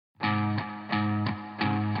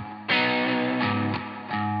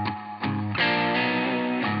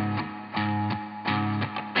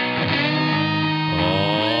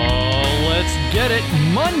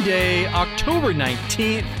Monday, October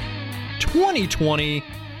 19th, 2020.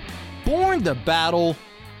 Born the Battle,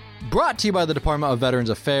 brought to you by the Department of Veterans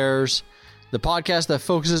Affairs, the podcast that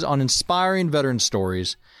focuses on inspiring veteran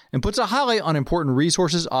stories and puts a highlight on important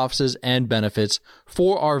resources, offices, and benefits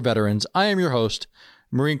for our veterans. I am your host,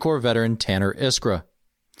 Marine Corps veteran Tanner Iskra.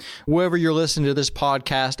 Wherever you're listening to this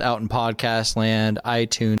podcast, out in podcast land,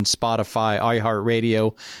 iTunes, Spotify,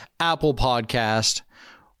 iHeartRadio, Apple Podcast,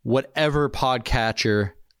 whatever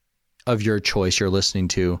podcatcher of your choice you're listening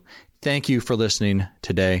to, thank you for listening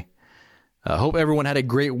today. I hope everyone had a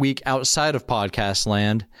great week outside of podcast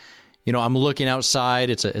land. You know, I'm looking outside.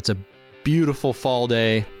 It's a beautiful fall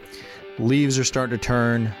day. Leaves are starting to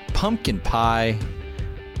turn. Pumpkin pie,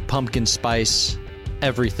 pumpkin spice,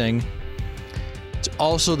 everything. It's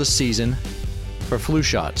also the season for flu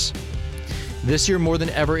shots. This year more than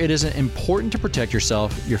ever, it is important to protect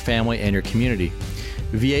yourself, your family, and your community.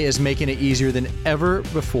 VA is making it easier than ever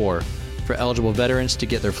before for eligible veterans to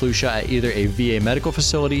get their flu shot at either a VA medical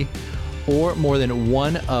facility or more than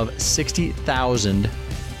one of 60,000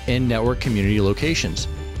 in-network community locations.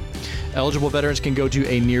 Eligible veterans can go to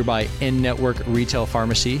a nearby in-network retail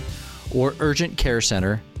pharmacy or urgent care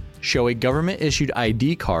center, show a government-issued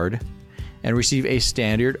ID card, and receive a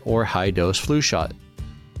standard or high-dose flu shot.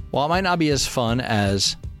 While it might not be as fun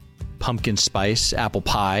as pumpkin spice, apple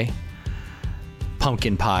pie,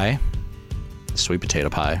 pumpkin pie, sweet potato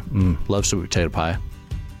pie, love sweet potato pie,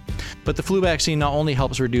 but the flu vaccine not only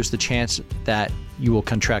helps reduce the chance that you will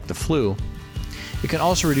contract the flu, it can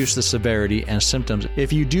also reduce the severity and symptoms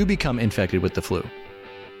if you do become infected with the flu.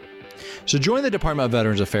 So join the Department of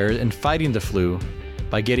Veterans Affairs in fighting the flu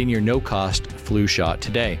by getting your no-cost flu shot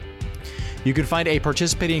today. You can find a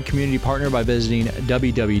participating community partner by visiting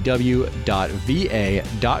www.va.gov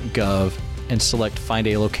and select Find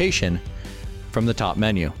a Location from the top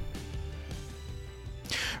menu.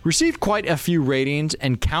 Received quite a few ratings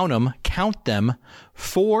and count them,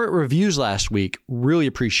 4 reviews last week. Really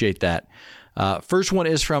appreciate that. First one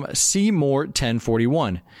is from Seymour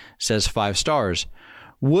 1041. Says 5 stars.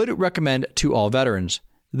 Would recommend to all veterans.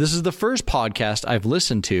 This is the first podcast I've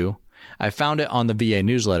listened to. I found it on the VA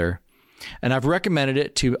newsletter, and I've recommended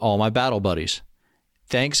it to all my battle buddies.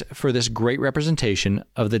 Thanks for this great representation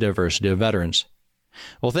of the diversity of veterans.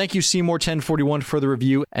 Well, thank you, Seymour 1041, for the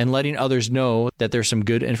review and letting others know that there's some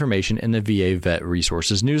good information in the VA Vet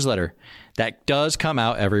Resources newsletter. That does come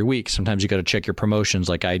out every week. Sometimes you got to check your promotions.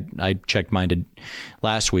 Like I checked mine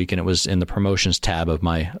last week, and it was in the promotions tab of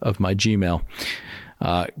my Gmail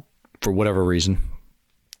for whatever reason.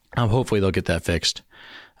 Hopefully they'll get that fixed.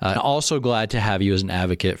 I'm also glad to have you as an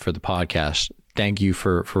advocate for the podcast. Thank you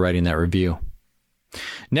for writing that review.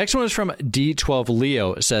 Next one is from D12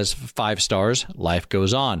 Leo. It says 5 stars. Life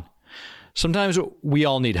goes on. Sometimes we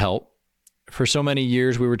all need help. For so many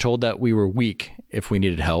years, we were told that we were weak if we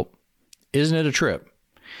needed help. Isn't it a trip?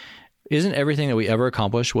 Isn't everything that we ever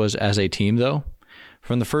accomplished was as a team, though?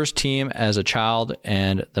 From the first team as a child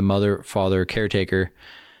and the mother, father, caretaker,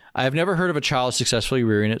 I have never heard of a child successfully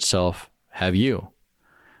rearing itself. Have you?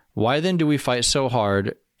 Why then do we fight so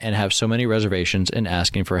hard and have so many reservations in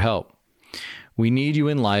asking for help? We need you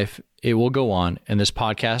in life. It will go on, and this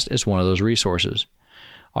podcast is one of those resources.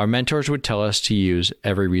 Our mentors would tell us to use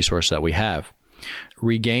every resource that we have.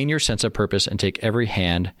 Regain your sense of purpose and take every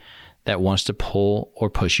hand that wants to pull or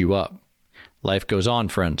push you up. Life goes on,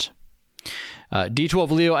 friends.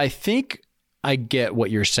 D12 Leo, I think I get what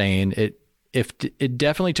you're saying. It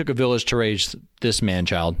definitely took a village to raise this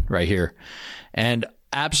man-child right here. And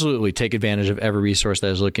absolutely take advantage of every resource that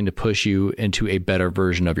is looking to push you into a better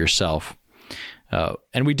version of yourself.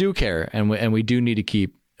 And we do care, and we do need to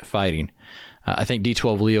keep fighting. I think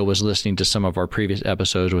D12 Leo was listening to some of our previous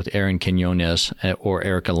episodes with Erin Quinones or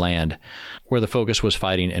Erica Land, where the focus was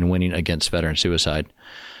fighting and winning against veteran suicide.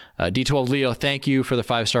 D12 Leo, thank you for the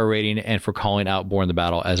 5-star rating and for calling out Born the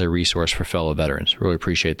Battle as a resource for fellow veterans. Really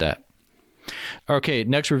appreciate that. Okay,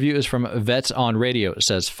 next review is from Vets on Radio. It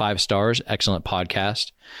says 5 stars, excellent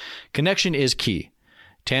podcast. Connection is key.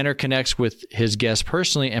 Tanner connects with his guests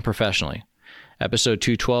personally and professionally. Episode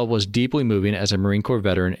 212 was deeply moving as a Marine Corps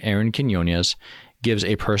veteran, Erin Quinones, gives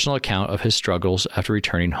a personal account of his struggles after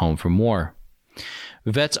returning home from war.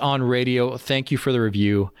 Vets on Radio, thank you for the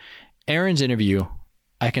review. Erin's interview,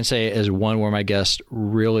 I can say, is one where my guest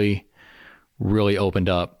really, really opened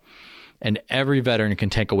up. And every veteran can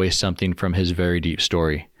take away something from his very deep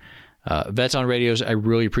story. Vets on Radios, I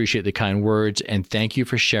really appreciate the kind words, and thank you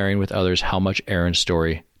for sharing with others how much Erin's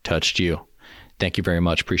story touched you. Thank you very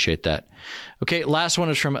much. Appreciate that. Okay, last one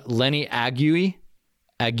is from Lenny Agui.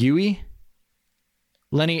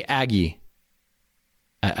 Lenny Aggie.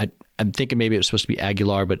 I I'm thinking maybe it was supposed to be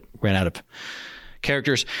Aguilar, but ran out of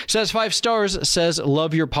characters. Says 5 stars, says,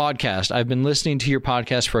 love your podcast. I've been listening to your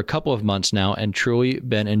podcast for a couple of months now and truly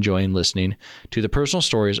been enjoying listening to the personal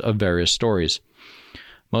stories of various stories.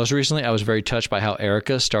 Most recently, I was very touched by how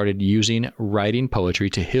Erica started using writing poetry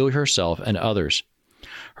to heal herself and others.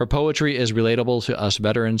 Her poetry is relatable to us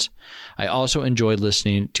veterans. I also enjoyed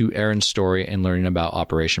listening to Aaron's story and learning about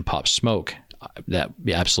Operation Pop Smoke. Yeah,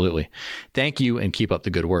 absolutely. Thank you and keep up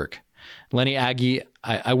the good work. Lenny Aggie,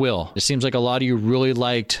 I will. It seems like a lot of you really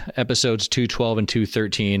liked episodes 212 and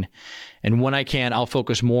 213. And when I can, I'll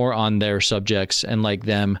focus more on their subjects and like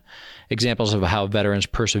them, examples of how veterans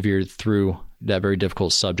persevered through that very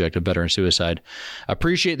difficult subject of veteran suicide.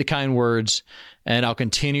 Appreciate the kind words, and I'll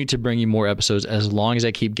continue to bring you more episodes as long as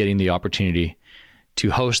I keep getting the opportunity to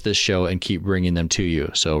host this show and keep bringing them to you.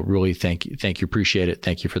 So really thank you. Appreciate it.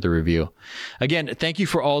 Thank you for the review. Again, thank you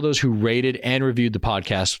for all those who rated and reviewed the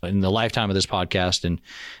podcast in the lifetime of this podcast, and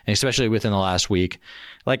especially within the last week.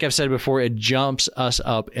 Like I've said before, it jumps us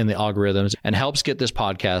up in the algorithms and helps get this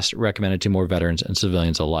podcast recommended to more veterans and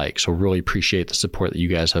civilians alike. So really appreciate the support that you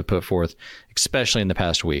guys have put forth, especially in the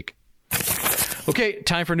past week. Okay,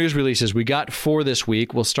 time for news releases. We got 4 this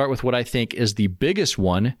week. We'll start with what I think is the biggest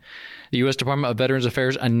one. The U.S. Department of Veterans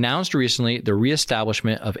Affairs announced recently the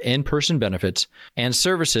reestablishment of in-person benefits and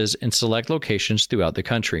services in select locations throughout the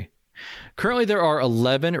country. Currently, there are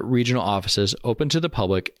 11 regional offices open to the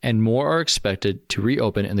public, and more are expected to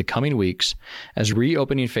reopen in the coming weeks, as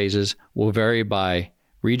reopening phases will vary by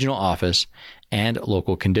regional office and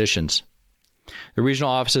local conditions. The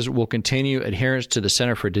regional offices will continue adherence to the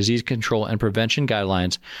Center for Disease Control and Prevention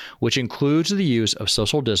guidelines, which includes the use of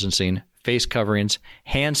social distancing, face coverings,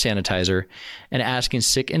 hand sanitizer, and asking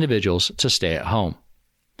sick individuals to stay at home.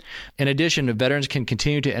 In addition, veterans can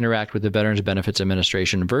continue to interact with the Veterans Benefits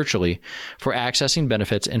Administration virtually for accessing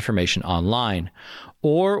benefits information online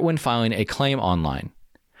or when filing a claim online.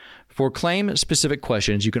 For claim-specific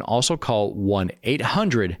questions, you can also call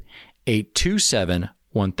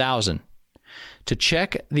 1-800-827-1000. To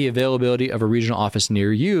check the availability of a regional office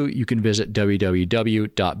near you, you can visit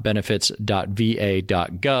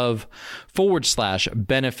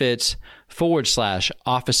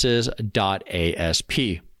www.benefits.va.gov/benefits/offices.asp.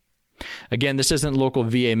 Again, this isn't local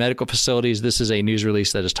VA medical facilities. This is a news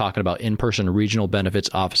release that is talking about in-person regional benefits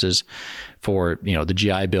offices for, the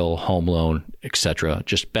GI Bill, home loan, etc.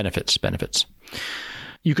 Just benefits.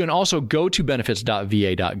 You can also go to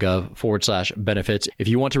benefits.va.gov/benefits if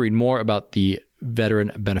you want to read more about the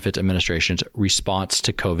Veteran Benefits Administration's response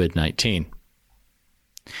to COVID-19.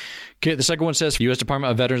 Okay, the second one says, the U.S. Department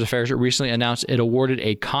of Veterans Affairs recently announced it awarded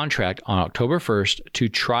a contract on October 1st to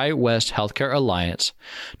Tri-West Healthcare Alliance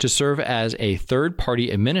to serve as a third-party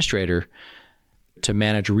administrator to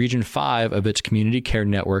manage Region 5 of its community care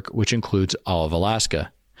network, which includes all of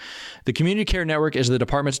Alaska. The Community Care Network is the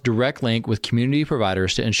department's direct link with community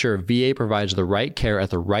providers to ensure VA provides the right care at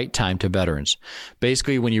the right time to veterans.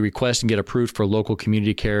 Basically, when you request and get approved for local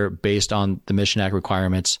community care based on the Mission Act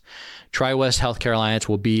requirements, Tri-West Healthcare Alliance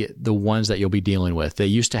will be the ones that you'll be dealing with. They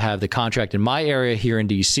used to have the contract in my area here in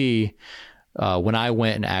D.C. When I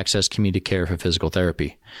went and accessed community care for physical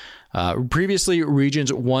therapy. Previously,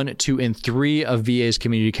 Regions 1, 2, and 3 of VA's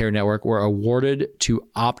Community Care Network were awarded to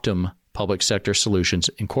Optum Public Sector Solutions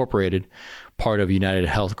Incorporated, part of United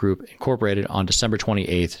Health Group Incorporated, on December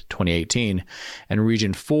 28, 2018, and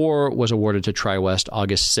Region 4 was awarded to Tri-West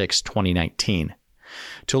August 6, 2019.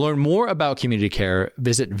 To learn more about community care,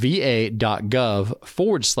 visit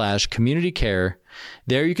va.gov/community care.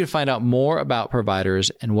 There you can find out more about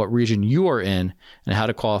providers and what region you are in and how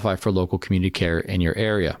to qualify for local community care in your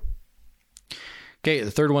area. Okay,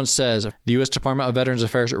 the third one says, the U.S. Department of Veterans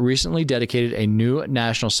Affairs recently dedicated a new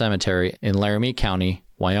national cemetery in Laramie County,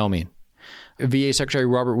 Wyoming. VA Secretary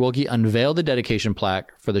Robert Wilkie unveiled the dedication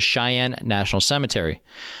plaque for the Cheyenne National Cemetery,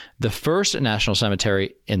 the first national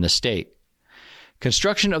cemetery in the state.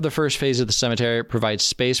 Construction of the first phase of the cemetery provides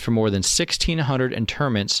space for more than 1,600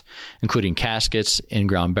 interments, including caskets,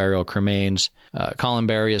 in-ground burial cremains,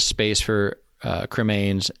 columbarium space for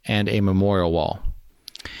cremains, and a memorial wall.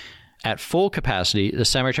 At full capacity, the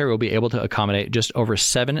cemetery will be able to accommodate just over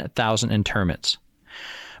 7,000 interments.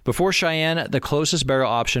 Before Cheyenne, the closest burial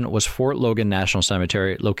option was Fort Logan National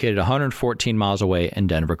Cemetery, located 114 miles away in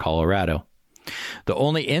Denver, Colorado. The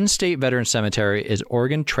only in-state veteran cemetery is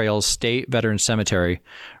Oregon Trails State Veteran Cemetery,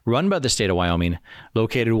 run by the state of Wyoming,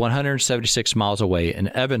 located 176 miles away in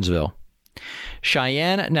Evansville.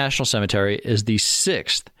 Cheyenne National Cemetery is the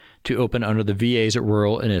sixth to open under the VA's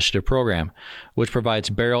Rural Initiative Program, which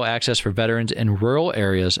provides burial access for veterans in rural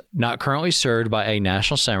areas not currently served by a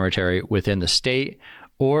national cemetery within the state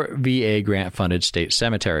or VA grant-funded state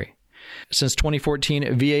cemetery. Since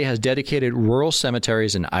 2014, VA has dedicated rural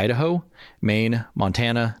cemeteries in Idaho, Maine,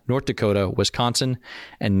 Montana, North Dakota, Wisconsin,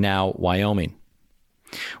 and now Wyoming,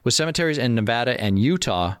 with cemeteries in Nevada and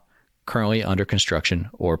Utah currently under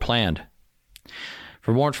construction or planned.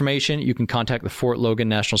 For more information, you can contact the Fort Logan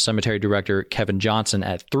National Cemetery Director, Kevin Johnson,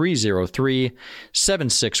 at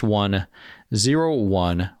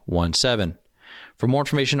 303-761-0117. For more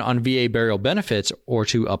information on VA burial benefits or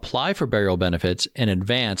to apply for burial benefits in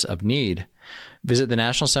advance of need, visit the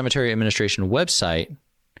National Cemetery Administration website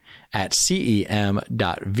at cem.va.gov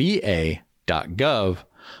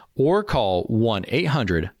or call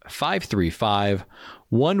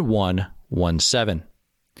 1-800-535-1117.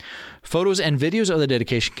 Photos and videos of the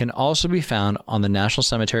dedication can also be found on the National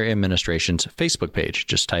Cemetery Administration's Facebook page.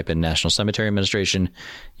 Just type in National Cemetery Administration,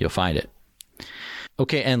 you'll find it.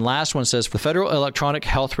 Okay, and last one says, the Federal Electronic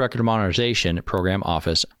Health Record Modernization Program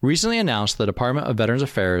Office recently announced the Department of Veterans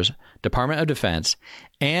Affairs, Department of Defense,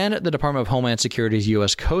 and the Department of Homeland Security's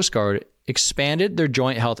U.S. Coast Guard expanded their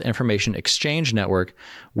Joint Health Information Exchange network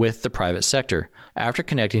with the private sector after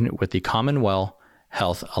connecting with the Commonwealth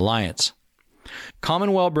Health Alliance.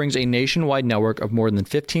 Commonwealth brings a nationwide network of more than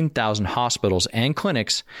 15,000 hospitals and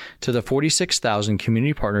clinics to the 46,000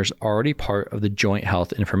 community partners already part of the Joint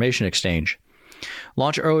Health Information Exchange.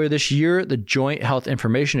 Launched earlier this year, the Joint Health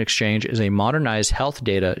Information Exchange is a modernized health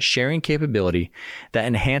data sharing capability that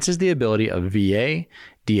enhances the ability of VA,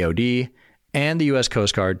 DoD, and the U.S.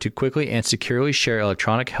 Coast Guard to quickly and securely share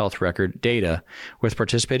electronic health record data with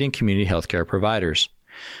participating community healthcare providers.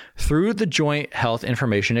 Through the Joint Health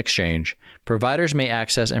Information Exchange, providers may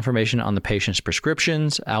access information on the patient's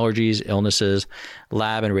prescriptions, allergies, illnesses,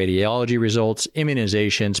 lab and radiology results,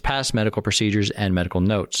 immunizations, past medical procedures, and medical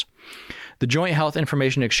notes. The Joint Health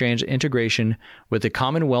Information Exchange integration with the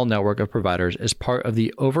Commonwealth network of providers is part of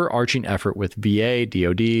the overarching effort with VA,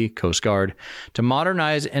 DoD, Coast Guard to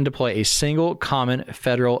modernize and deploy a single common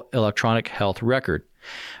federal electronic health record.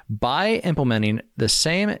 By implementing the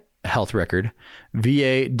same health record,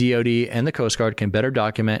 VA, DoD, and the Coast Guard can better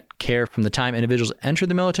document care from the time individuals enter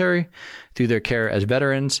the military through their care as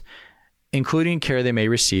veterans, including care they may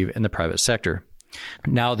receive in the private sector.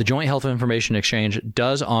 Now, the Joint Health Information Exchange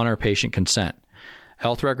does honor patient consent.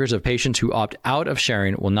 Health records of patients who opt out of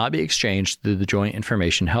sharing will not be exchanged through the Joint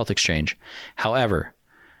Information Health Exchange. However,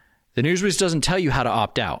 the news release doesn't tell you how to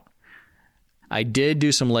opt out. I did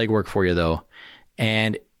do some legwork for you, though,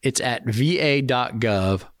 and it's at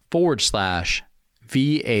va.gov/VHIE.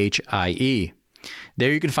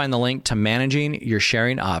 There you can find the link to managing your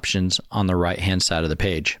sharing options on the right-hand side of the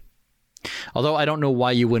page. Although I don't know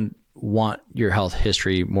why you wouldn't want your health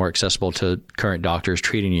history more accessible to current doctors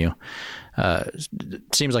treating you.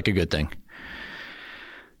 Seems like a good thing.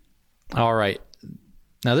 All right.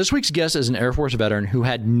 Now, this week's guest is an Air Force veteran who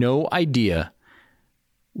had no idea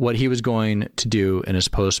what he was going to do in his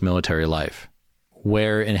post-military life,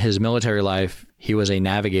 where in his military life, he was a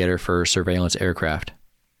navigator for surveillance aircraft.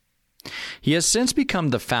 He has since become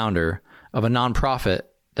the founder of a nonprofit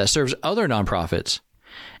that serves other nonprofits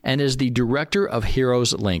and is the director of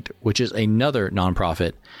Heroes Linked, which is another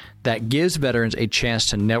nonprofit that gives veterans a chance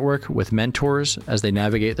to network with mentors as they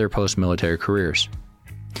navigate their post-military careers.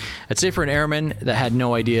 I'd say for an airman that had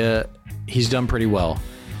no idea, he's done pretty well,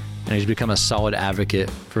 and he's become a solid advocate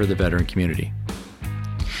for the veteran community.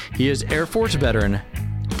 He is Air Force veteran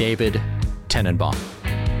David Tenenbaum.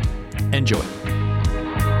 Enjoy.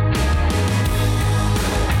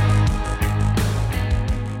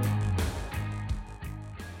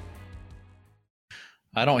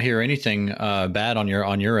 I don't hear anything bad on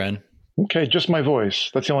your end. Okay, just my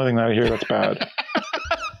voice. That's the only thing that I hear that's bad.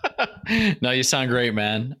 No, you sound great,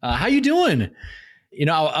 man. How you doing? You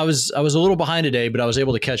know, I was a little behind today, but I was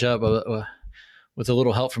able to catch up with a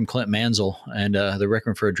little help from Clint Mansell and the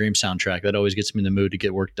Requiem for a Dream soundtrack. That always gets me in the mood to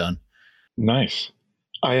get work done. Nice.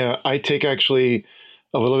 I take actually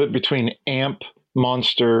a little bit between AMP,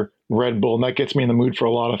 Monster, Red Bull, and that gets me in the mood for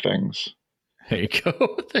a lot of things. There you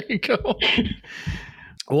go. There you go.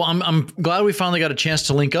 Well, I'm glad we finally got a chance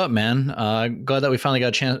to link up, man. Glad that we finally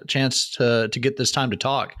got a chance to get this time to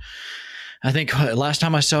talk. I think last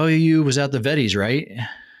time I saw you was at the Vettys, right?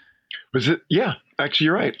 Was it? Yeah, actually,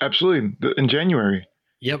 you're right. Absolutely. In January.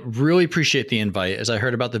 Yep. Really appreciate the invite. As I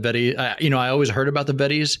heard about the Vettys, I always heard about the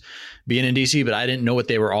Vettys being in DC, but I didn't know what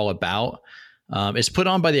they were all about. It's put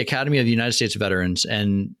on by the Academy of the United States Veterans.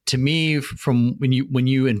 And to me, from when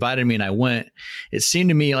you invited me and I went, it seemed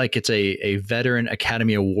to me like it's a Veteran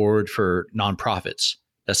Academy Award for nonprofits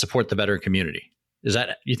that support the veteran community. Is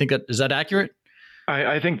that accurate?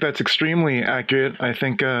 I think that's extremely accurate. I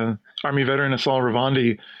think Army veteran Asal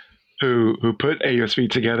Ravandi, who put AUSV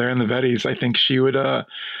together and the Vetties, I think she would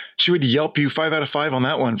yelp you 5 out of 5 on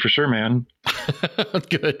that one for sure, man.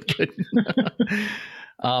 Good.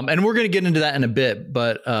 And we're going to get into that in a bit,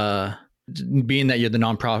 but being that you're the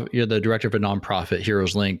nonprofit, you're the director of a nonprofit,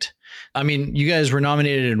 Heroes Linked. I mean, you guys were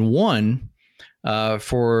nominated and won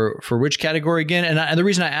for which category again? And the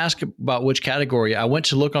reason I ask about which category, I went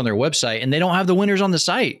to look on their website and they don't have the winners on the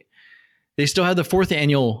site. They still have the 4th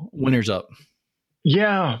annual winners up.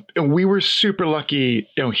 Yeah, we were super lucky.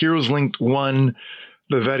 Heroes Linked won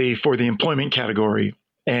the Vetty for the employment category,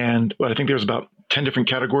 and I think there's about 10 different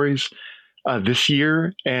categories this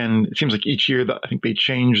year, and it seems like each year that I think they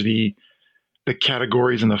change the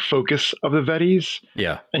categories and the focus of the Vetties.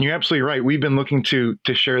 Yeah, and you're absolutely right. We've been looking to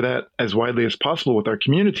share that as widely as possible with our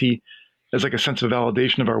community as like a sense of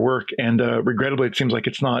validation of our work. And regrettably, it seems like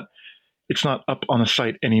it's not up on the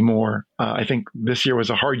site anymore. I think this year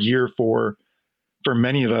was a hard year for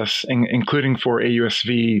many of us, including for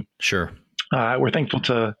AUSV. Sure. We're thankful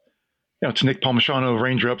to Nick Palmisano of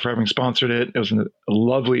Ranger Up for having sponsored it. It was a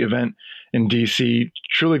lovely event in DC.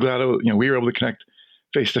 Truly glad we were able to connect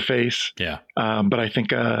face to face. Yeah. But I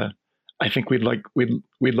think we'd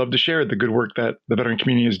love to share the good work that the veteran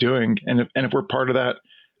community is doing, and if we're part of that,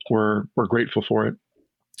 we're grateful for it.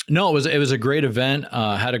 No, it was a great event.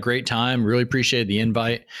 Had a great time. Really appreciated the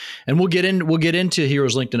invite, and we'll get into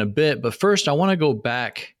Heroes Linked in a bit. But first, I want to go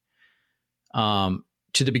back to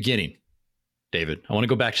the beginning, David. I want to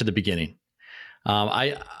go back to the beginning.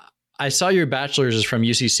 I saw your bachelor's is from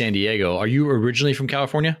UC San Diego. Are you originally from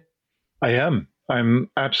California? I am. I'm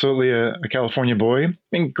absolutely a California boy.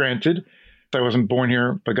 And granted, I wasn't born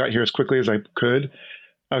here, but got here as quickly as I could.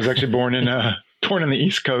 I was actually born in the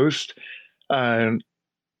East Coast.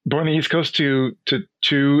 Born on the East Coast to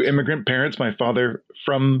two immigrant parents, my father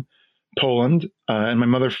from Poland and my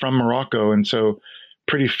mother from Morocco. And so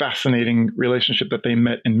pretty fascinating relationship that they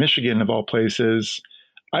met in Michigan, of all places.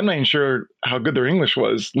 I'm not even sure how good their English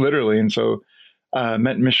was, literally. And so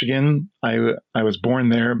met in Michigan. I was born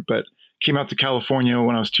there, but came out to California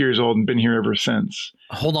when I was 2 years old and been here ever since.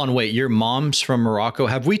 Hold on, wait. Your mom's from Morocco.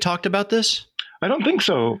 Have we talked about this? I don't think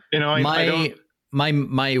so.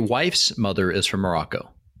 My wife's mother is from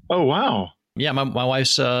Morocco. Oh, wow. Yeah, my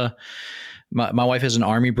wife's my wife is an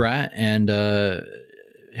Army brat, and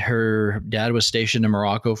her dad was stationed in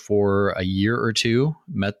Morocco for a year or two.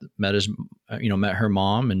 Met her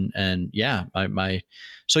mom, and yeah,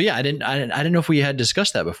 so yeah, I didn't know if we had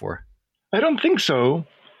discussed that before. I don't think so.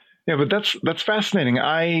 Yeah, but that's fascinating.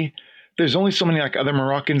 There's only so many like other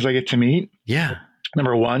Moroccans I get to meet. Yeah.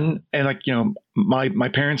 Number one, and my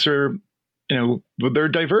parents are, they're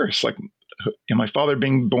diverse. Like, my father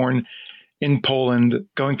being born in Poland,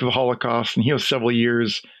 going through the Holocaust, and he was several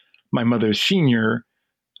years my mother's senior,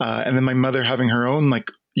 and then my mother having her own like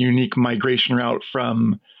unique migration route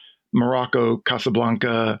from Morocco,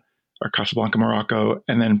 Casablanca, Morocco,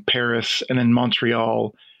 and then Paris, and then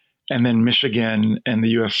Montreal, and then Michigan, and the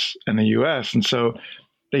U.S. And so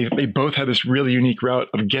they both had this really unique route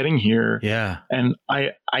of getting here. Yeah. And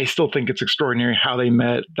I still think it's extraordinary how they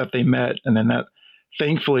met, and then that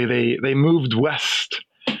thankfully they moved west,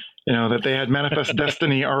 that they had manifest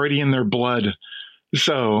destiny already in their blood.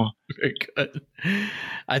 So very good.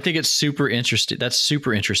 I think it's super interesting. That's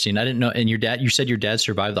super interesting. I didn't know. And you said your dad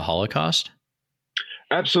survived the Holocaust?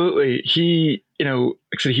 Absolutely. He, like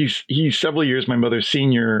I said, he's several years my mother's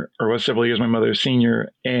senior, or was several years my mother's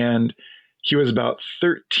senior. And he was about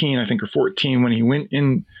 13, I think, or 14 when he went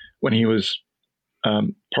in, when he was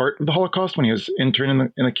part of the Holocaust, when he was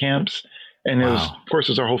intern in the camps. And it was, of course,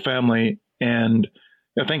 it was our whole family. And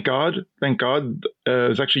thank God, it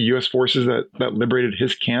was actually U.S. forces that liberated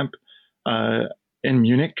his camp in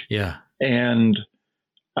Munich. Yeah. And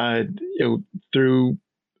through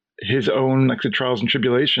his own like the trials and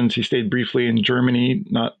tribulations, he stayed briefly in Germany,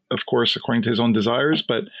 not of course according to his own desires,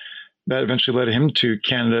 but that eventually led him to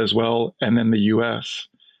Canada as well, and then the U.S.,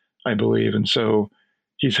 I believe. And so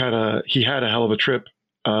he had a hell of a trip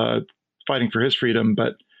fighting for his freedom.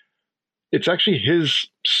 But it's actually his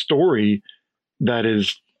story that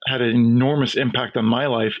had an enormous impact on my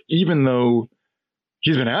life, even though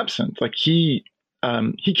he's been absent. Like he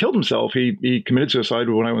killed himself. He committed suicide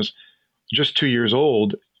when I was just 2 years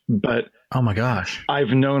old. But oh my gosh, I've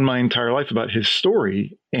known my entire life about his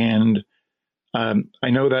story, and I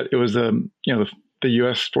know that it was the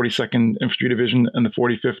U.S. 42nd Infantry Division and the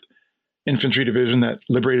 45th Infantry Division that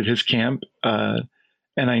liberated his camp, and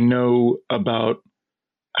I know about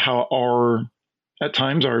how at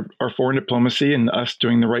times our foreign diplomacy and us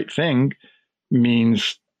doing the right thing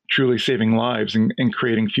means truly saving lives and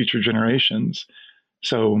creating future generations.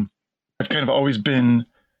 So I've kind of always been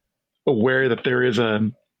aware that there is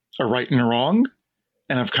a right and a wrong.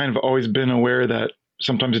 And I've kind of always been aware that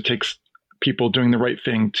sometimes it takes people doing the right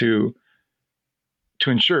thing to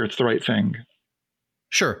ensure it's the right thing.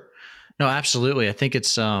 Sure. No, absolutely. I think it's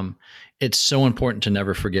so important to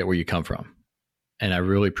never forget where you come from. And I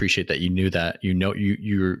really appreciate that you knew that. You know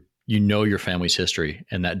your family's history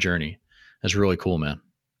and that journey. That's really cool, man.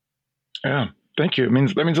 Yeah. Thank you.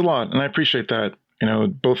 That means a lot. And I appreciate that,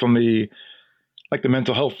 both on the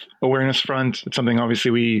mental health awareness front. It's something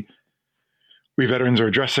obviously we veterans are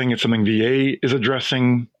addressing. It's something VA is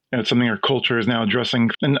addressing. It's something our culture is now addressing.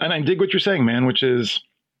 And I dig what you're saying, man, which is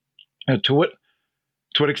to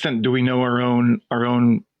what extent do we know our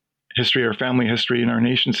own history, our family history, and our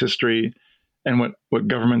nation's history, and what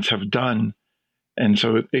governments have done. And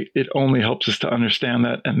so it only helps us to understand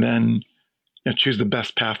that and then choose the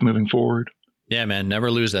best path moving forward. Yeah, man.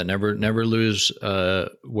 Never lose that. Never lose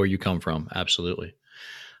where you come from. Absolutely.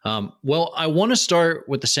 Well, I want to start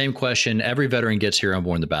with the same question every veteran gets here on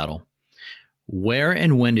Born the Battle. Where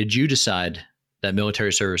and when did you decide that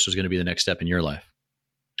military service was going to be the next step in your life?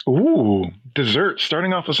 Ooh, dessert.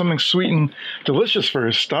 Starting off with something sweet and delicious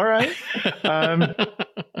first. All right.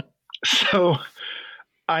 So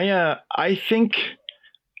I think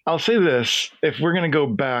I'll say this. If we're going to go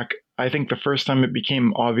back, I think the first time it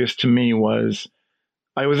became obvious to me was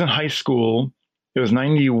I was in high school. It was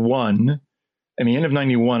 91, and the end of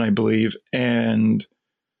 91, I believe. And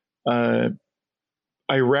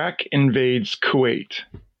Iraq invades Kuwait.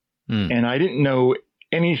 And I didn't know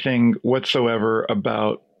anything whatsoever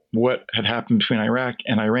about what had happened between Iraq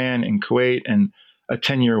and Iran and Kuwait and a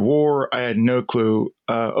 10-year war. I had no clue.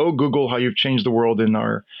 Google, how you've changed the world in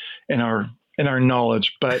our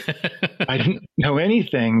knowledge. But I didn't know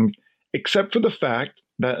anything except for the fact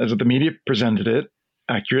that, as the media presented it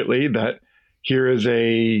accurately, that here is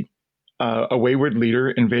a wayward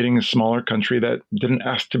leader invading a smaller country that didn't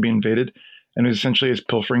ask to be invaded, and essentially is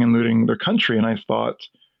pilfering and looting their country. And I thought,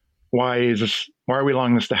 why are we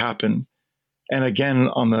allowing this to happen? And again,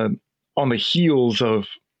 on the heels of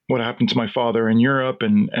what happened to my father in Europe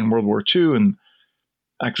and World War II and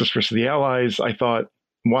Axis versus the Allies, I thought,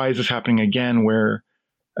 why is this happening again, where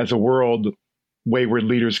as a world, wayward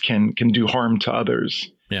leaders can do harm to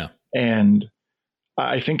others? Yeah. And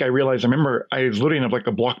I think I realized, I remember I was loading up like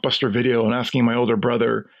a Blockbuster video and asking my older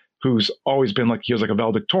brother, who's always been he was like a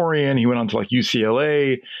valedictorian. He went on to like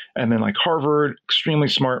UCLA and then like Harvard, extremely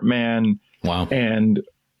smart man. Wow. And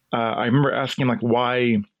I remember asking him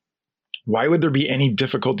why would there be any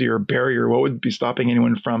difficulty or barrier? What would be stopping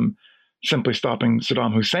anyone from simply stopping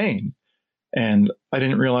Saddam Hussein? And I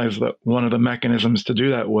didn't realize that one of the mechanisms to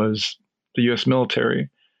do that was the US military.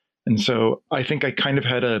 And so I think I kind of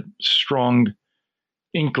had a strong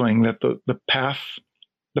inkling that the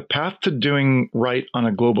path to doing right on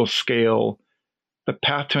a global scale, the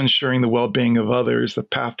path to ensuring the well-being of others, the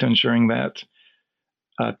path to ensuring that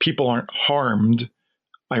people aren't harmed,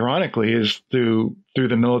 ironically, is through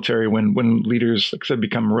the military when leaders, like I said,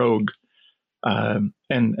 become rogue. And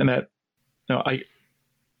that, I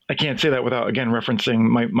can't say that without, again, referencing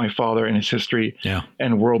my father and his history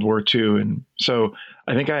and World War II. And so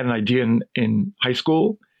I think I had an idea in high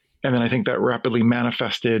school, and then I think that rapidly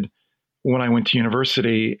manifested when I went to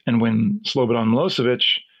university and when Slobodan Milosevic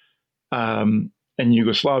and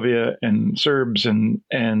Yugoslavia and Serbs and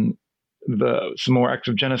some more acts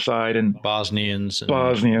of genocide and Bosnians,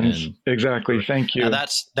 exactly. Thank you. Now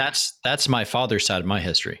that's my father's side of my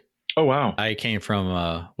history. Oh wow! I came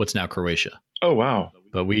from what's now Croatia. Oh wow!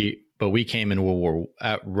 But we came in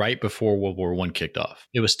right before World War I kicked off.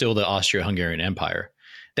 It was still the Austro-Hungarian Empire.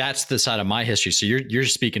 That's the side of my history. So you're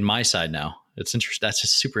speaking my side now. It's interesting. That's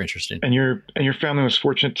just super interesting. And your family was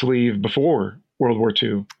fortunate to leave before World War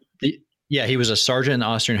II. Yeah, he was a sergeant in the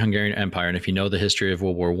Austrian-Hungarian Empire, and if you know the history of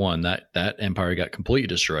World War I, that empire got completely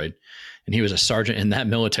destroyed. And he was a sergeant in that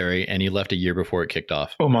military, and he left a year before it kicked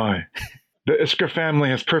off. Oh my! The Iskra family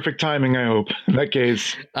has perfect timing, I hope, in that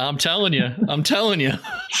case. I'm telling you.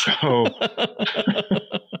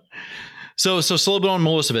 So Slobodan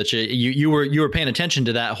Milosevic, you were paying attention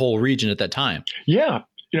to that whole region at that time. Yeah,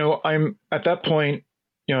 I'm at that point.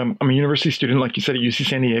 I'm a university student, like you said, at UC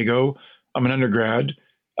San Diego. I'm an undergrad,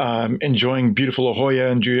 enjoying beautiful La Jolla,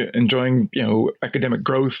 enjoying academic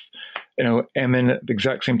growth, and then at the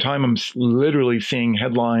exact same time, I'm literally seeing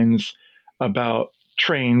headlines about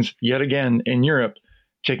trains yet again in Europe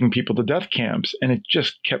taking people to death camps, and it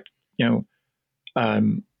just kept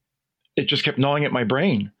gnawing at my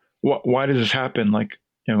brain. Why does this happen?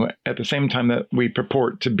 At the same time that we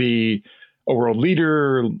purport to be a world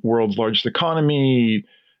leader, world's largest economy,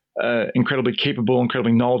 incredibly capable,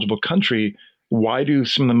 incredibly knowledgeable country, why do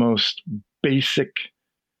some of the most basic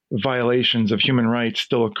violations of human rights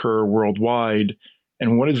still occur worldwide?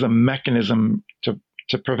 And what is the mechanism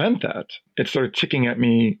to prevent that? It started ticking at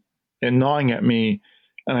me and gnawing at me.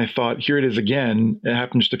 And I thought, here it is again. It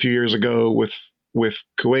happened just a few years ago with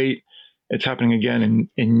Kuwait. It's happening again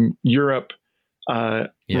in Europe,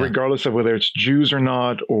 regardless of whether it's Jews or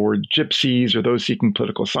not, or gypsies or those seeking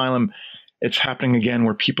political asylum. It's happening again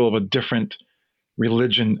where people of a different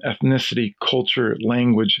religion, ethnicity, culture,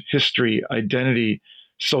 language, history, identity,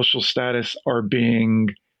 social status are being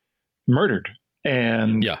murdered.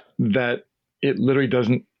 And that it literally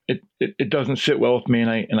doesn't, it doesn't sit well with me.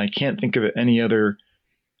 And I can't think of any other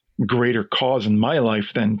greater cause in my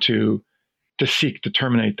life than to seek to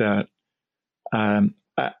terminate that.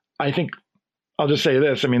 I think I'll just say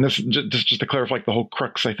this. I mean, this just to clarify, like the whole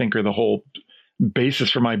crux, I think, or the whole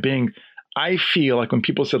basis for my being. I feel like when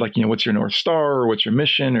people said, like, what's your North Star, or what's your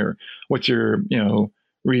mission, or what's your,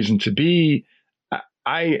 reason to be,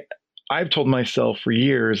 I've told myself for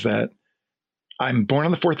years that I'm born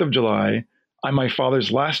on the 4th of July. I'm my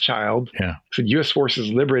father's last child. Yeah. So U.S.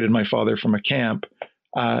 forces liberated my father from a camp.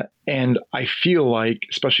 And I feel like,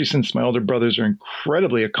 especially since my older brothers are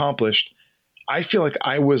incredibly accomplished, I feel like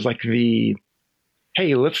I was like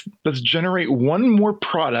hey, let's generate one more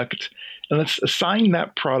product and let's assign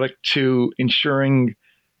that product to ensuring,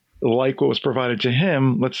 like what was provided to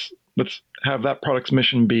him, let's have that product's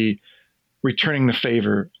mission be returning the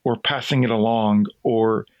favor or passing it along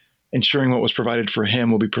or ensuring what was provided for him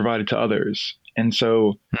will be provided to others. And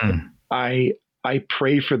so I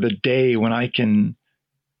pray for the day when I can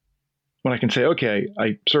say, okay,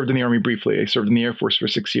 I served in the Army briefly. I served in the Air Force for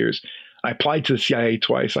 6 years. I applied to the CIA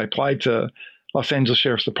twice. I applied to Los Angeles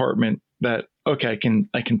Sheriff's Department. That, okay,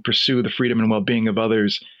 I can pursue the freedom and well-being of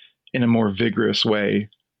others in a more vigorous way.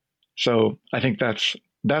 So I think that's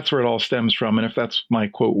where it all stems from. And if that's my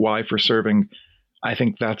quote, why for serving, I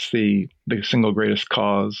think that's the single greatest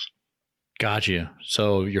cause. Got you.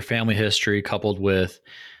 So your family history coupled with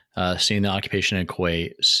seeing the occupation in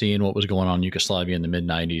Kuwait, seeing what was going on in Yugoslavia in the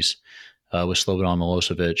mid-90s with Slobodan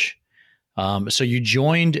Milosevic. So you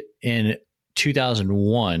joined in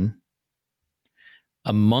 2001,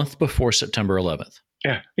 a month before September 11th.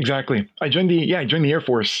 Yeah, exactly. I joined the Air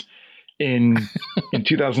Force in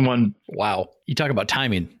 2001. Wow. You talk about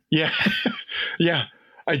timing. Yeah. Yeah.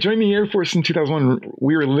 I joined the Air Force in 2001.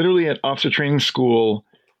 We were literally at officer training school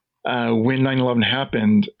when 9/11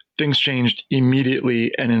 happened. Things changed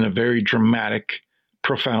immediately and in a very dramatic,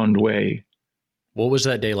 profound way. What was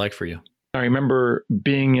that day like for you? I remember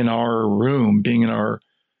being in our room, being in our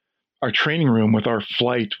training room with our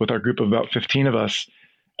flight, with our group of about 15 of us.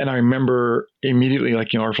 And I remember immediately,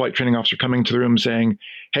 like, our flight training officer coming to the room saying,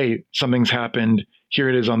 hey, something's happened. Here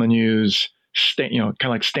it is on the news. Kind of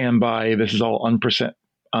like stand by. This is all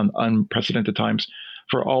unprecedented times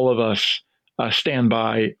for all of us. Stand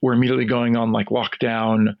by. We're immediately going on like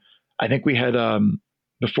lockdown. I think we had,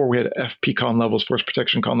 before we had FPCON levels, force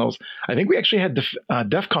protection con levels, I think we actually had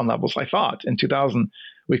DEFCON levels, I thought. In 2000,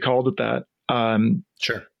 we called it that.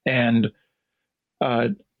 Sure. And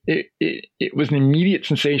it was an immediate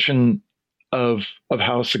sensation of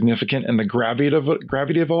how significant and the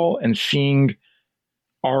gravity of all, and seeing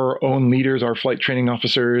our own leaders, our flight training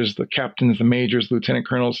officers, the captains, the majors, lieutenant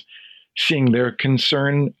colonels, seeing their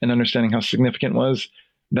concern and understanding how significant it was,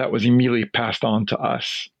 that was immediately passed on to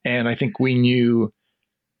us. And I think we knew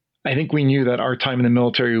that our time in the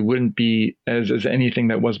military wouldn't be as anything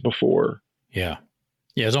that was before. Yeah.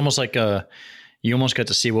 Yeah. It's almost like you almost got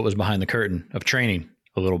to see what was behind the curtain of training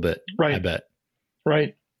a little bit. Right. I bet.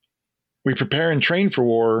 Right. We prepare and train for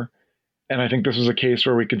war. And I think this was a case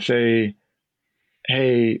where we could say,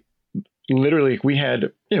 hey, literally we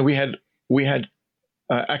had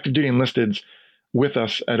active duty enlisteds with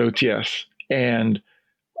us at OTS. And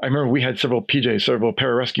I remember we had several PJs, several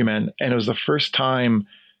pararescue men. And it was the first time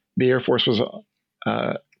the Air Force was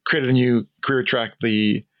created a new career track,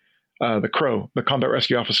 the CROW, the Combat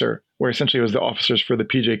Rescue Officer, where essentially it was the officers for the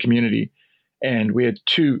PJ community. And we had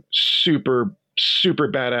two super,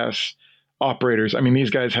 super badass operators. I mean,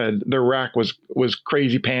 these guys their rack was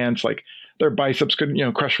crazy pants. Like their biceps could,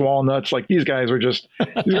 crush walnuts. Like these guys were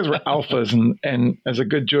alphas. And as a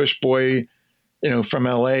good Jewish boy, from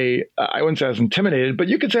LA, I wouldn't say I was intimidated, but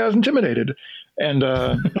you could say I was intimidated. And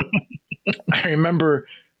I remember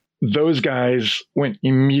those guys went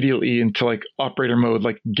immediately into like operator mode,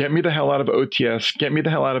 like get me the hell out of OTS, get me the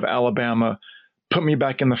hell out of Alabama, put me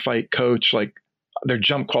back in the fight, coach. Like they're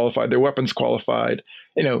jump qualified, they're weapons qualified.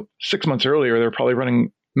 6 months earlier, they're probably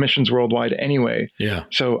running missions worldwide anyway. Yeah.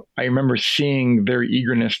 So I remember seeing their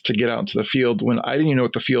eagerness to get out into the field when I didn't even know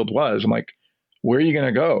what the field was. I'm like, where are you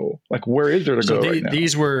going to go? Like, where is there to go right now?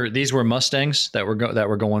 These were Mustangs that were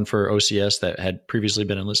going for OCS that had previously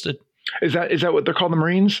been enlisted. Is that what they're called, the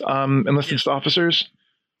Marines? Enlisted officers?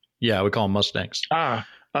 Yeah, we call them Mustangs.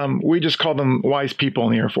 We just call them wise people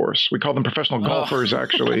in the Air Force. We call them professional golfers,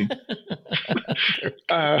 actually.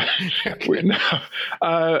 Yeah,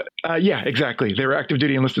 exactly. They were active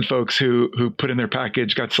duty enlisted folks who put in their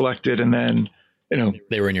package, got selected, and then,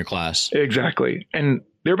 they were in your class. Exactly. And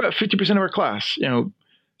they're about 50% of our class.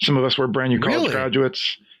 Some of us were brand new college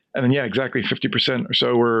graduates, and then, yeah, exactly 50% or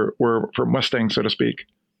so were from Mustangs, so to speak.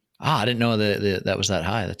 I didn't know that was that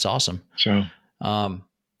high. That's awesome. So,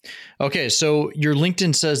 okay. So your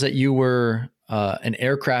LinkedIn says that you were an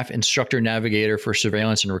aircraft instructor navigator for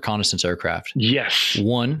surveillance and reconnaissance aircraft. Yes.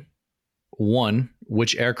 One,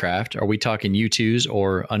 which aircraft? Are we talking U-2s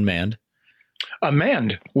or unmanned?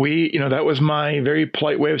 Unmanned. That was my very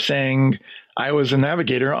polite way of saying I was a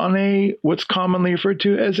navigator on what's commonly referred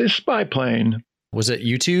to as a spy plane. Was it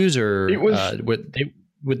U-2s or it was?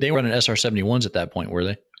 They were running SR-71s at that point, were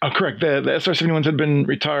they? Oh, correct. The SR-71s had been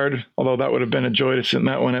retired, although that would have been a joy to sit in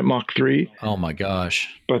that one at Mach 3. Oh my gosh!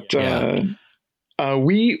 But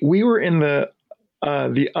we were in the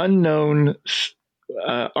unknown.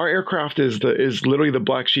 Our aircraft is literally the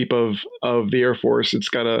black sheep of the Air Force. It's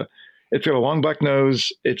got a long black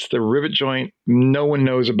nose. It's the rivet joint. No one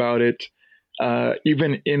knows about it.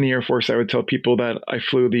 Even in the Air Force, I would tell people that I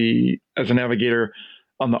flew as a navigator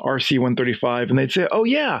on the RC-135, and they'd say, "Oh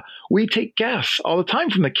yeah, we take gas all the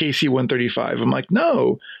time from the KC-135." I'm like,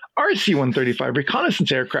 "No, RC-135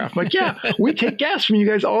 reconnaissance aircraft." I'm like, "Yeah, we take gas from you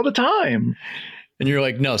guys all the time." And you're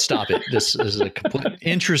like, "No, stop it. This is a complete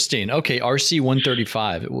interesting." Okay,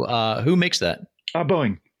 RC-135. Who makes that?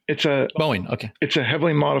 Boeing. It's a Boeing. Okay. It's a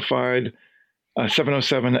heavily modified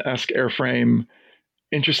 707-esque airframe.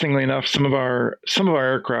 Interestingly enough, some of our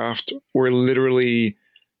aircraft were literally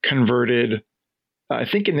converted. I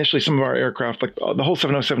think initially some of our aircraft, like the whole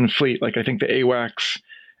 707 fleet, like I think the AWACS,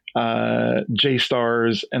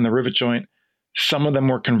 J-Stars, and the rivet joint, some of them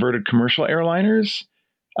were converted commercial airliners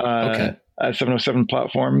as 707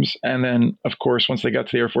 platforms. And then, of course, once they got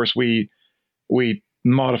to the Air Force, we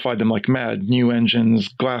modified them like mad. New engines,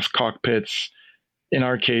 glass cockpits. In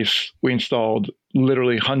our case, we installed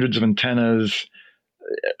literally hundreds of antennas,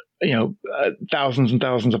 thousands and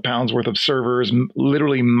thousands of pounds worth of servers,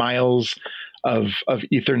 literally miles of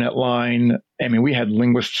Ethernet line. I mean, we had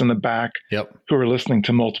linguists in the back who were listening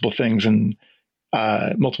to multiple things and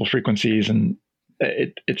multiple frequencies. And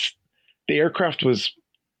it's the aircraft is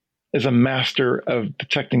a master of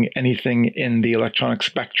detecting anything in the electronic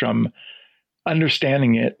spectrum,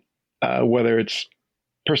 understanding it, whether it's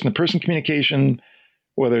person-to-person communication,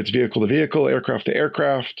 whether it's vehicle-to-vehicle, aircraft to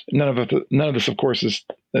aircraft. None of this, of course, is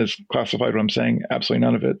classified. What I'm saying, absolutely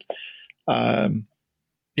none of it.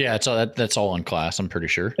 Yeah, that's all on class. I'm pretty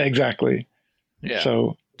sure. Exactly. Yeah.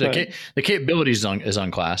 So the capabilities is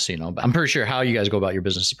on class. But I'm pretty sure how you guys go about your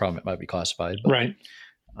business probably might be classified. But, right.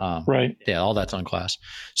 Right. Yeah, all that's on class.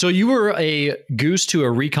 So you were a goose to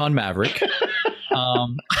a Recon Maverick.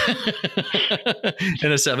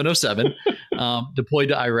 In a 707, deployed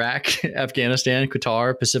to Iraq, Afghanistan,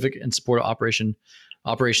 Qatar, Pacific, in support of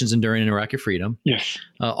operations enduring Iraqi freedom. Yes.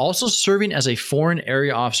 Also serving as a foreign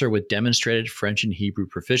area officer with demonstrated French and Hebrew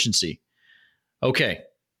proficiency. Okay.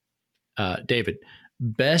 David,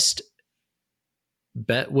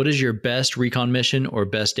 what is your best recon mission or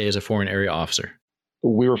best day as a foreign area officer?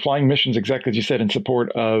 We were flying missions, exactly as you said, in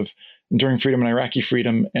support of enduring freedom and Iraqi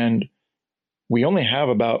freedom. And we only have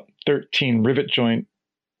about 13 rivet joint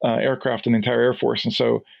aircraft in the entire Air Force. And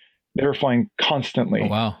so they were flying constantly. Oh,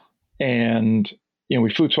 wow. And,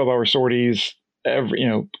 we flew 12-hour sorties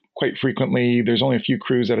quite frequently. There's only a few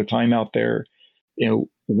crews at a time out there.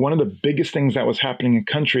 One of the biggest things that was happening in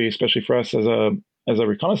country, especially for us as a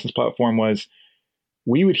reconnaissance platform, was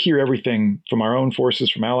we would hear everything from our own forces,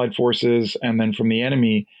 from allied forces, and then from the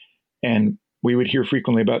enemy. And we would hear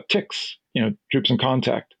frequently about TICs, troops in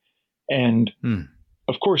contact. And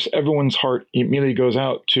of course, everyone's heart immediately goes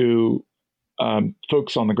out to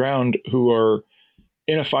folks on the ground who are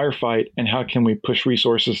in a firefight, and how can we push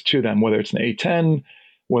resources to them, whether it's an A-10,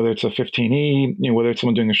 whether it's a 15E, whether it's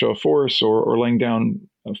someone doing a show of force or laying down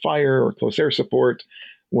fire or close air support,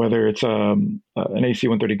 whether it's an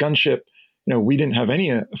AC-130 gunship. We didn't have any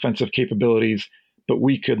offensive capabilities, but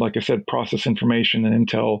we could, like I said, process information and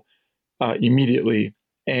intel immediately.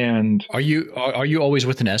 And are you always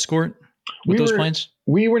with an escort with those planes?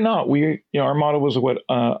 We were not. Our motto was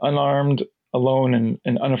unarmed, alone,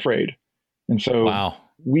 and unafraid. And so, wow.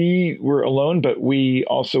 we were alone, but we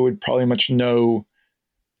also would probably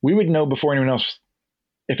we would know before anyone else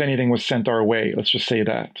if anything was sent our way. Let's just say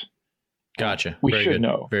that. Gotcha. We Very should good.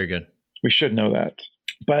 know. Very good. We should know that.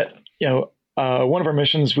 But, one of our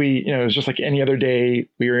missions, it was just like any other day.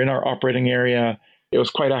 We were in our operating area. It was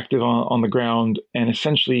quite active on the ground. And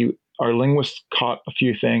essentially, our linguists caught a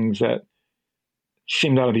few things that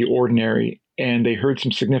seemed out of the ordinary. And they heard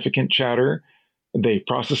some significant chatter. They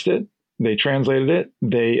processed it. They translated it.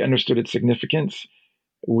 They understood its significance.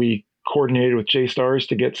 We coordinated with JSTARS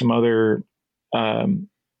to get some other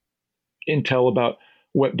intel about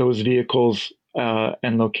what those vehicles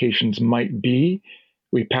and locations might be.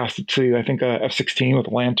 We passed it to, I think, a F-16 with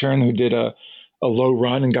a Lantern, who did a low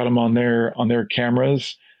run and got them on their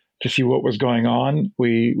cameras to see what was going on.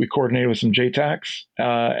 We coordinated with some JTACs,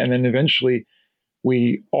 and then eventually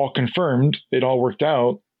we all confirmed, it all worked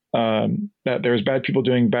out, that there was bad people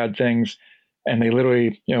doing bad things, and they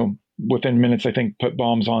literally, within minutes, I think, put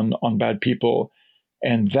bombs on bad people.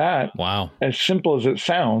 And that, wow, as simple as it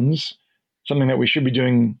sounds, something that we should be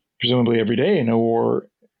doing presumably every day in a war,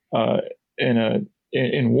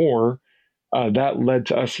 in war, that led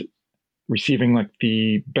to us receiving like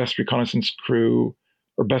the best reconnaissance crew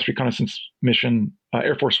or best reconnaissance mission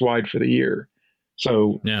Air Force wide for the year.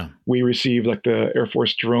 So we received like the Air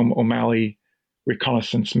Force Jerome O'Malley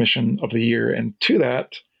reconnaissance mission of the year. And to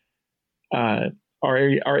that,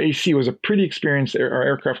 our AC was a pretty experienced, our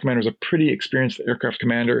aircraft commander was a pretty experienced aircraft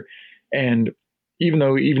commander. And even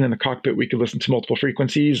in the cockpit, we could listen to multiple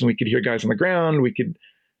frequencies and we could hear guys on the ground.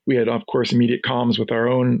 We had, of course, immediate comms with our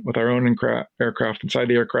own aircraft inside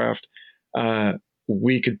the aircraft.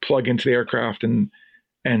 We could plug into the aircraft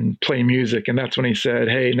and play music. And that's when he said,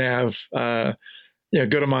 "Hey, Nav, go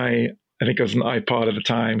to my," I think it was an iPod at the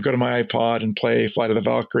time, "go to my iPod and play Flight of the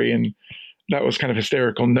Valkyrie." And that was kind of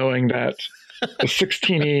hysterical, knowing that the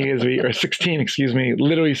 16E, 16, excuse me,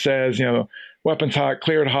 literally says, weapons hot,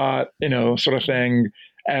 cleared hot, sort of thing,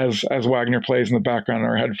 as Wagner plays in the background in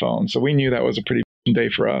our headphones. So we knew that was a pretty day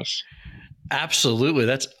for us. Absolutely.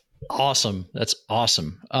 That's awesome.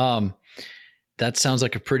 That sounds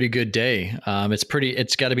like a pretty good day.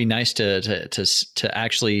 It's got to be nice to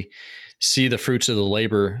actually see the fruits of the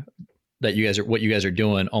labor that what you guys are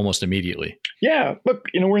doing almost immediately. Yeah. Look,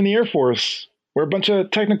 we're in the Air Force. We're a bunch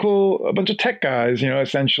of tech guys,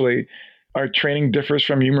 essentially. Our training differs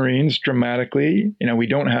from you Marines dramatically. We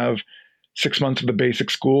don't have 6 months of the basic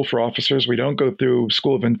school for officers. We don't go through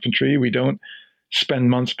School of Infantry. We don't spend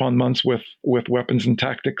months upon months with weapons and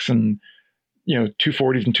tactics and,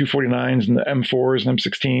 240s and 249s and the M4s and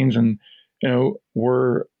M16s. And,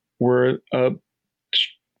 we're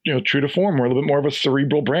true to form. We're a little bit more of a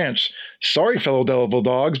cerebral branch. Sorry, fellow Devil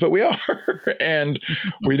Dogs, but we are. And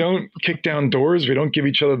we don't kick down doors. We don't give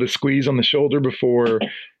each other the squeeze on the shoulder before,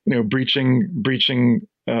 breaching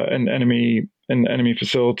an enemy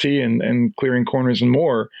facility and clearing corners and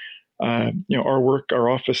more. Our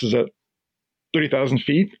office is at 30,000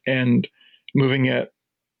 feet and moving at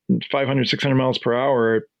 500, 600 miles per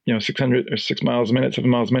hour, 600 or 6 miles a minute, 7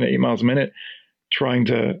 miles a minute, 8 miles a minute, trying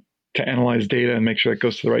to analyze data and make sure it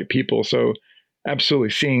goes to the right people. So absolutely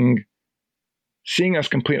seeing us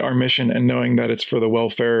complete our mission and knowing that it's for the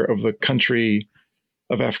welfare of the country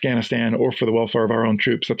of Afghanistan or for the welfare of our own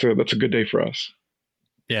troops, that's a good day for us.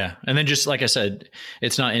 Yeah. And then just like I said,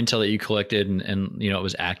 it's not intel that you collected and it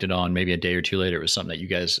was acted on maybe a day or two later. It was something that you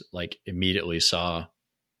guys like immediately saw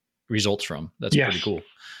results from. That's pretty cool.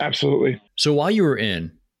 Absolutely. So while you were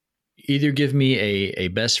in, either give me a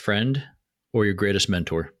best friend or your greatest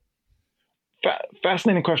mentor.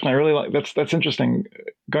 Fascinating question. I really like that's interesting.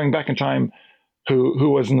 Going back in time, who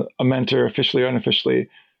was a mentor officially or unofficially?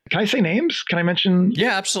 Can I say names? Can I mention?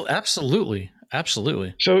 Yeah, absolutely.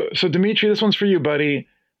 So Dimitri, this one's for you, buddy.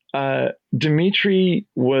 Dimitri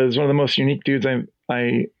was one of the most unique dudes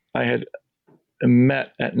I had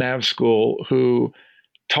met at Nav School. Who,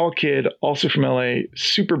 tall kid, also from LA,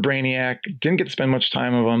 super brainiac. Didn't get to spend much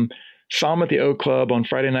time with him. Saw him at the O Club on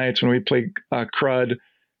Friday nights when we played crud.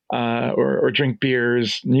 Or drink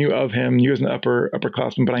beers, knew of him, knew he was an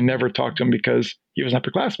upperclassman, but I never talked to him because he was an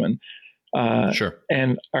upperclassman. Sure.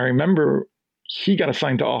 And I remember he got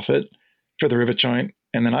assigned to Offutt for the rivet joint,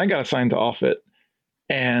 and then I got assigned to Offutt.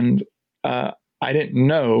 And I didn't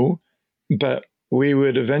know, but we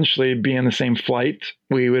would eventually be in the same flight.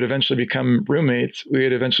 We would eventually become roommates. We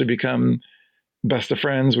would eventually become best of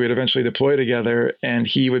friends. We would eventually deploy together, and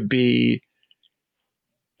he would be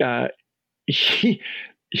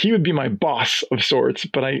he would be my boss of sorts.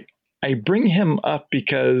 But I bring him up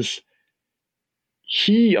because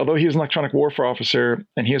although he was an electronic warfare officer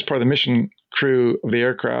and he was part of the mission crew of the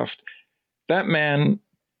aircraft, that man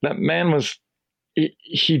that man was,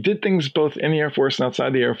 he did things both in the Air Force and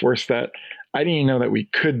outside the Air Force that I didn't even know that we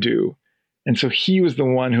could do. And so he was the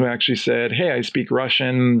one who actually said, hey, I speak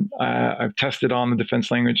Russian. I've tested on the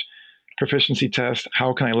defense language proficiency test.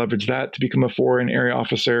 How can I leverage that to become a foreign area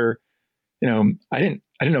officer? I didn't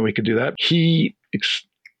know we could do that. He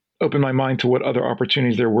opened my mind to what other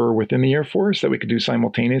opportunities there were within the Air Force that we could do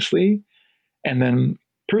simultaneously. And then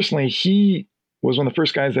personally, he was one of the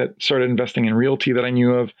first guys that started investing in realty that I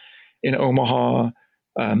knew of in Omaha.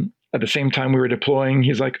 At the same time we were deploying,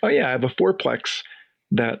 he's like, oh yeah, I have a fourplex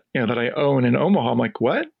that I own in Omaha. I'm like,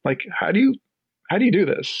 what? Like, how do you do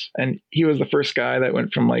this? And he was the first guy that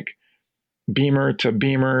went from like Beamer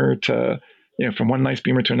to, from one nice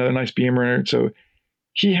Beamer to another nice Beamer. So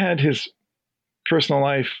he had his personal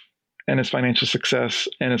life and his financial success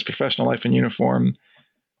and his professional life in uniform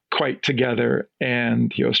quite together.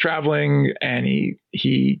 And he was traveling and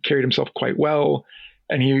he carried himself quite well.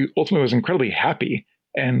 And he ultimately was incredibly happy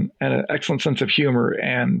and had an excellent sense of humor.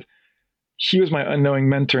 And he was my unknowing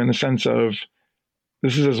mentor in the sense of,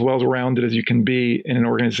 this is as well-rounded as you can be in an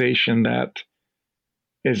organization that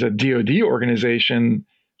is a DoD organization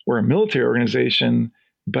or a military organization,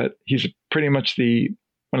 but he's pretty much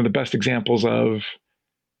one of the best examples of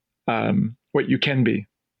what you can be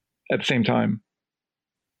at the same time.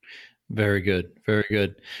 Very good. Very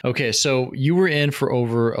good. Okay. So you were in for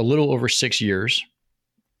a little over 6 years.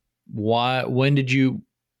 When did you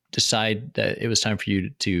decide that it was time for you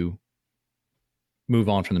to move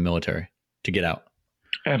on from the military, to get out?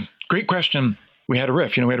 Great question. We had a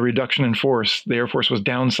RIF, we had a reduction in force. The Air Force was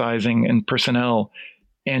downsizing in personnel.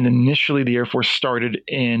 And initially the Air Force started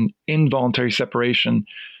in involuntary separation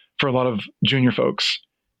for a lot of junior folks.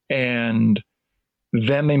 And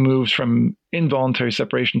then they moved from involuntary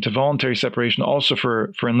separation to voluntary separation also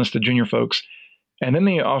for enlisted junior folks. And then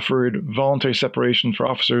they offered voluntary separation for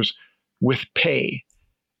officers with pay.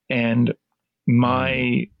 And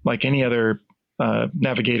like any other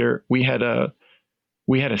navigator, we had a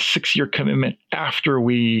 6-year commitment after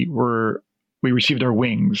we received our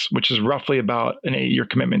wings, which is roughly about an 8-year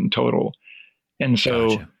commitment in total. And so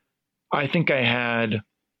Gotcha. I think I had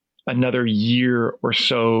another year or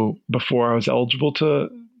so before I was eligible to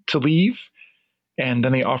leave. And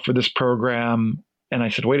then they offered this program and I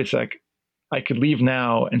said, wait a sec, I could leave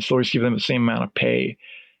now and still receive them the same amount of pay.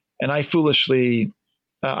 And I foolishly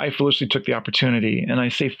took the opportunity. And I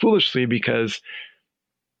say foolishly because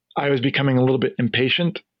I was becoming a little bit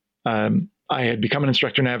impatient. I had become an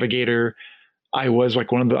instructor navigator. I was like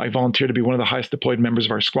I volunteered to be one of the highest deployed members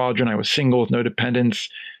of our squadron. I was single with no dependents.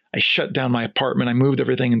 I shut down my apartment. I moved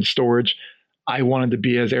everything into storage. I wanted to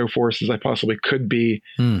be as Air Force as I possibly could be.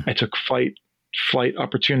 I took flight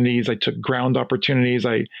opportunities. I took ground opportunities.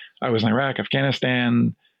 I was in Iraq,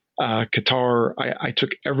 Afghanistan, Qatar. I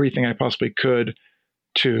took everything I possibly could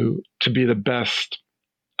to be the best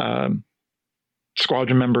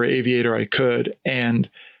squadron member, aviator I could. And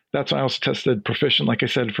that's when I also tested proficient, like I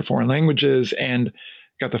said, for foreign languages and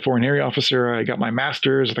got the foreign area officer. I got my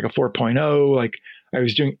master's with like a 4.0. Like I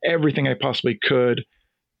was doing everything I possibly could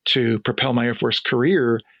to propel my Air Force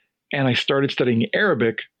career. And I started studying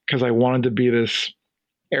Arabic because I wanted to be this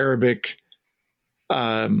Arabic,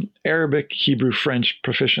 Hebrew, French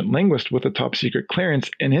proficient linguist with a top secret clearance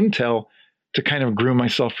in Intel to kind of groom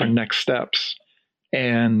myself for next steps.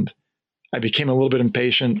 And I became a little bit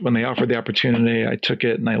impatient when they offered the opportunity. I took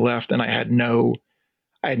it and I left, and I had no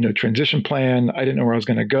transition plan. I didn't know where I was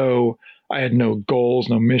going to go. I had no goals,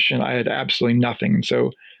 no mission. I had absolutely nothing. And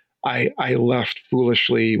so I left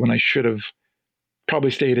foolishly when I should have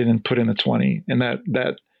probably stayed in and put in the 20. And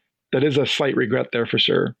that is a slight regret there for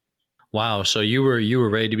sure. Wow. So you were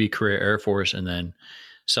ready to be career Air Force and then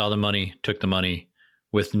saw the money, took the money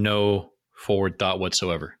with no forward thought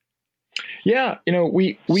whatsoever. Yeah.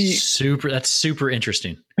 That's super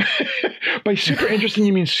interesting. By super interesting,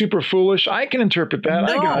 you mean super foolish? I can interpret that.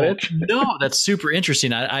 No, I got it. No, that's super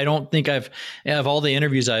interesting. I don't think of all the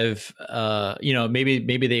interviews I've,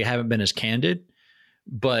 maybe they haven't been as candid,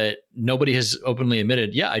 but nobody has openly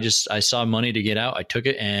admitted, yeah, I saw money to get out. I took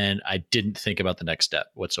it and I didn't think about the next step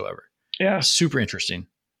whatsoever. Yeah. Super interesting.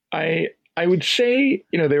 I would say,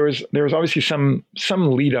 there was obviously some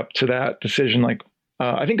lead up to that decision. Like,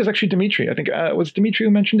 I think it was actually Dimitri. I think it was Dimitri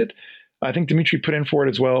who mentioned it. I think Dimitri put in for it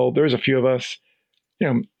as well. There's a few of us.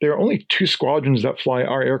 There are only 2 squadrons that fly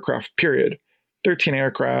our aircraft, period. 13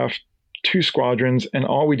 aircraft, 2 squadrons, and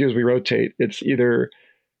all we do is we rotate. It's either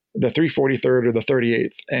the 343rd or the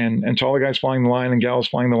 38th. And to all the guys flying the line and gals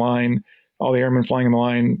flying the line, all the airmen flying the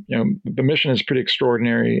line, the mission is pretty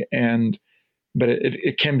extraordinary, but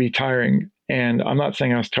it can be tiring. And I'm not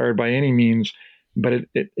saying I was tired by any means, but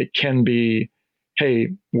it can be, hey,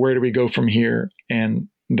 where do we go from here? And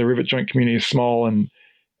the rivet joint community is small,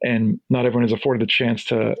 and not everyone is afforded the chance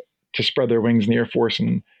to spread their wings in the Air Force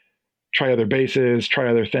and try other bases, try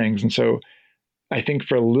other things. And so I think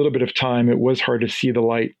for a little bit of time, it was hard to see the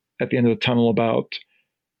light at the end of the tunnel about,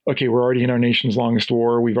 okay, we're already in our nation's longest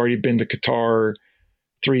war. We've already been to Qatar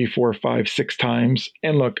 3, 4, 5, 6 times.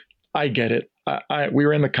 And look, I get it. We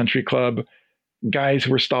were in the country club, guys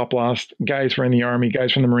who were stop lost, guys who were in the Army,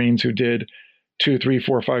 guys from the Marines who did 2, 3,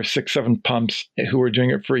 4, 5, 6, 7 pumps, who were doing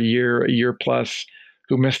it for a year plus,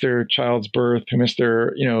 who missed their child's birth, who missed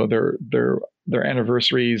their, their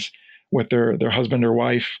anniversaries with their husband or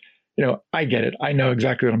wife. I get it. I know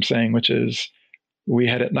exactly what I'm saying, which is we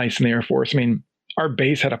had it nice in the Air Force. I mean, our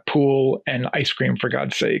base had a pool and ice cream, for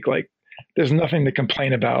God's sake. Like, there's nothing to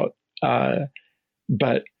complain about.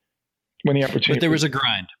 But when the opportunity, but there was a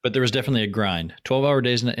grind. But there was definitely a grind. 12-hour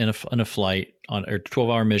days in a flight or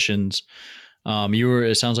 12-hour missions.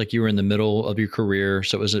 It sounds like you were in the middle of your career,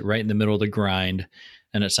 so it was right in the middle of the grind,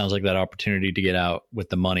 and it sounds like that opportunity to get out with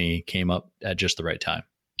the money came up at just the right time.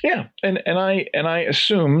 Yeah, and I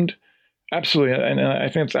assumed, absolutely, and I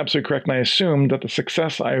think it's absolutely correct. And I assumed that the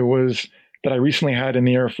success that I recently had in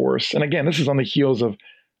the Air Force, and again, this is on the heels of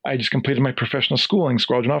I just completed my professional schooling,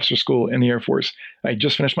 squadron officer school in the Air Force. I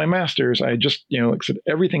just finished my master's. I just, like I said,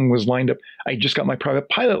 everything was lined up. I just got my private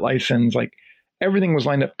pilot license. Like, everything was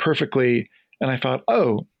lined up perfectly. And I thought,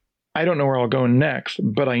 oh, I don't know where I'll go next,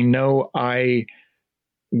 but I know I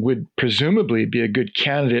would presumably be a good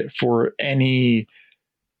candidate for any,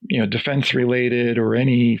 defense related or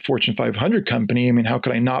any Fortune 500 company. I mean, how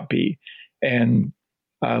could I not be? And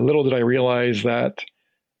little did I realize that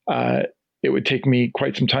it would take me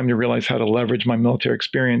quite some time to realize how to leverage my military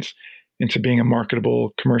experience into being a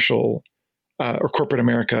marketable commercial or corporate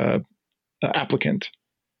America applicant.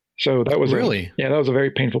 So that was that was a very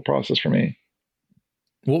painful process for me.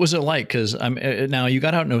 What was it like? Because now you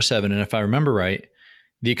got out in 2007, and if I remember right,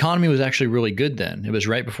 the economy was actually really good then. It was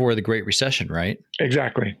right before the Great Recession, right?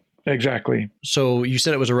 Exactly. So you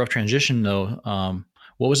said it was a rough transition, though.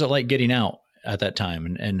 What was it like getting out at that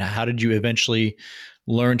time, and how did you eventually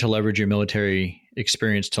learn to leverage your military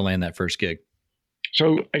experience to land that first gig?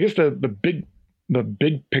 So I guess the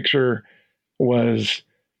big picture was,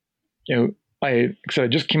 I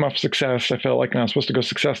just came off success. I felt like I was supposed to go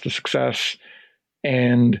success to success.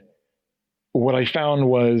 And what I found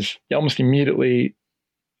was almost immediately,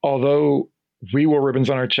 although we wore ribbons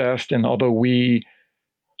on our chest, and although we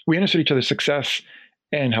understood each other's success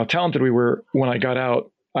and how talented we were, when I got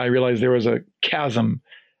out, I realized there was a chasm,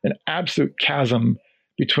 an absolute chasm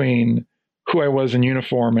between who I was in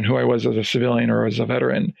uniform and who I was as a civilian or as a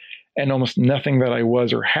veteran. And almost nothing that I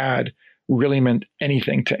was or had really meant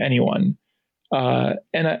anything to anyone.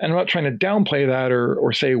 And I'm not trying to downplay that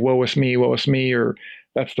or say, woe is me, or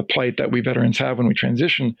that's the plight that we veterans have when we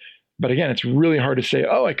transition. But again, it's really hard to say,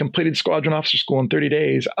 oh, I completed squadron officer school in 30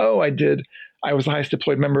 days. Oh, I was the highest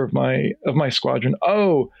deployed member of my squadron.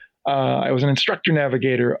 Oh, I was an instructor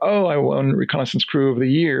navigator. Oh, I won reconnaissance crew of the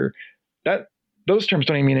year. Those terms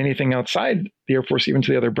don't even mean anything outside the Air Force, even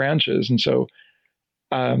to the other branches. And so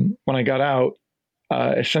when I got out,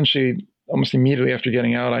 essentially almost immediately after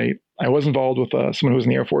getting out, I was involved with someone who was in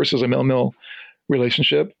the Air Force. It was a mil-mil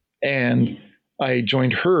relationship. And I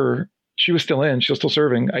joined her. She was still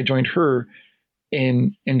serving. I joined her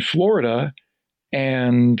in Florida,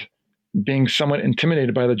 and being somewhat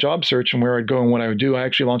intimidated by the job search and where I'd go and what I would do, I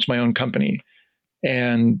actually launched my own company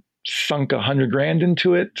and sunk $100,000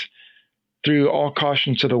 into it, threw all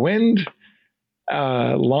caution to the wind,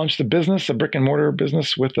 launched a business, a brick and mortar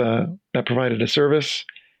business that provided a service,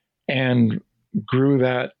 and grew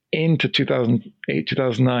that into 2008,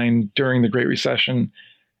 2009 during the Great Recession,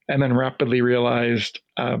 and then rapidly realized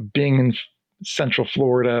being in Central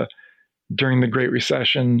Florida during the Great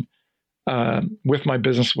Recession with my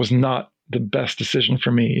business was not the best decision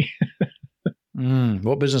for me.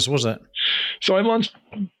 What business was that? So I launched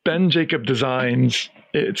Ben Jacob Designs.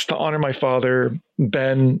 It's to honor my father,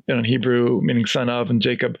 Ben in Hebrew meaning son of, and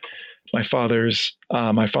Jacob, my father's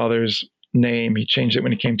name. He changed it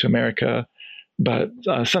when he came to America, but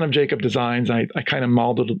son of Jacob Designs. I kind of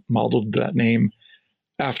modeled that name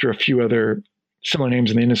after a few other similar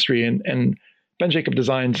names in the industry, and Ben Jacob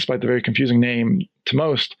Designs, despite the very confusing name to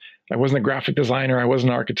most, I wasn't a graphic designer. I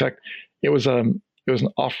wasn't an architect. It was an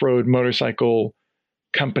off-road motorcycle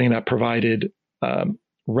company that provided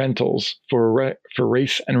rentals for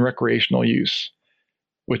race and recreational use,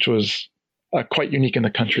 which was quite unique in the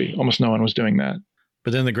country. Almost no one was doing that.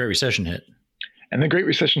 But then the Great Recession hit. And the Great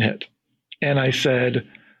Recession hit. And I said,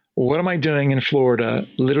 what am I doing in Florida,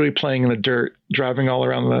 literally playing in the dirt, driving all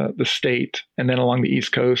around the state and then along the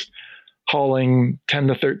East Coast, hauling 10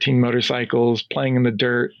 to 13 motorcycles, playing in the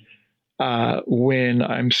dirt, when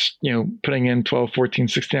I'm, putting in 12, 14,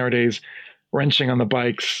 16-hour days, wrenching on the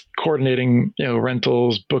bikes, coordinating,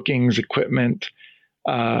 rentals, bookings, equipment,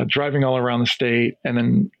 driving all around the state.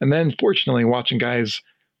 And then fortunately watching guys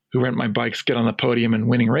who rent my bikes get on the podium and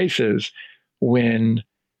winning races, when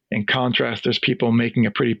in contrast, there's people making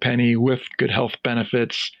a pretty penny with good health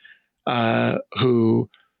benefits, who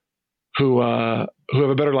have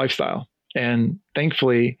a better lifestyle. And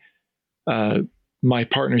thankfully, my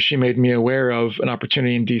partner, she made me aware of an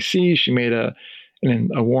opportunity in DC. She made a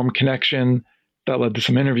warm connection that led to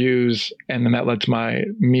some interviews, and then that led to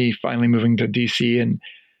me finally moving to DC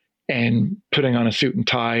and putting on a suit and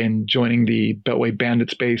tie and joining the Beltway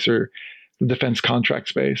bandit space, or the defense contract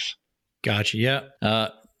space. Gotcha. Yeah.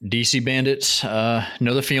 DC bandits,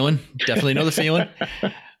 know the feeling. Definitely know the feeling.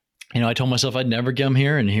 I told myself I'd never come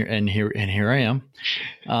here, and here I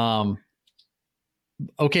am.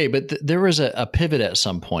 Okay, but there was a pivot at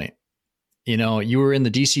some point. You were in the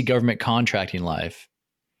DC government contracting life,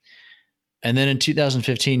 and then in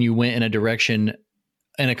 2015 you went in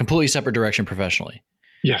a completely separate direction professionally.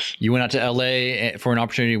 Yes, you went out to LA for an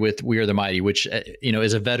opportunity with We Are the Mighty, which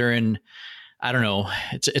is a veteran. I don't know.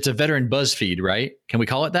 It's a veteran BuzzFeed, right? Can we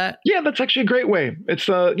call it that? Yeah, that's actually a great way. It's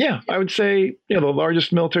I would say the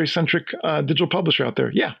largest military centric digital publisher out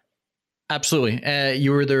there. Yeah, absolutely.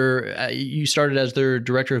 You were there. You started as their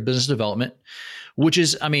director of business development, which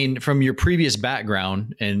is, from your previous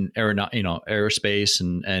background in aerospace,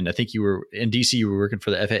 and I think you were in DC. You were working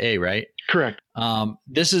for the FAA, right? Correct.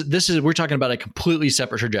 This is we're talking about a completely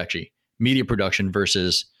separate trajectory: media production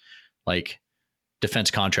versus like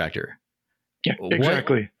defense contractor. Yeah,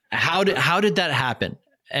 exactly. How did that happen?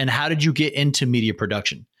 And how did you get into media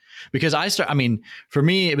production? Because for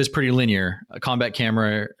me, it was pretty linear: a combat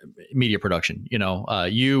camera, media production,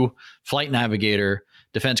 you flight navigator,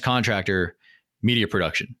 defense contractor, media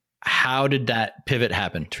production. How did that pivot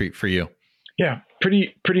happen for you? Yeah,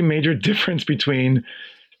 pretty major difference between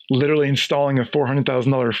literally installing a $400,000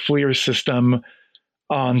 FLIR system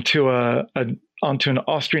onto an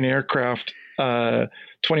Austrian aircraft,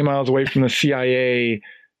 20 miles away from the CIA,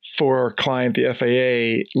 for our client, the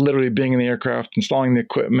FAA, literally being in the aircraft, installing the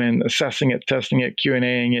equipment, assessing it, testing it,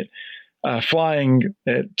 Q&Aing it, flying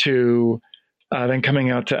it to then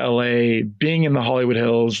coming out to LA, being in the Hollywood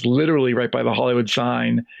Hills, literally right by the Hollywood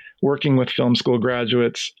sign, working with film school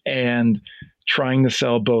graduates and trying to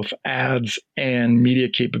sell both ads and media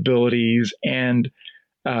capabilities, and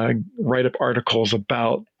write up articles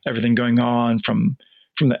about everything going on from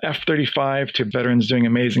the F-35 to veterans doing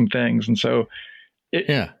amazing things. And so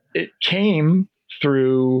it came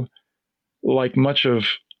through, like much of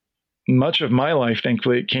my life,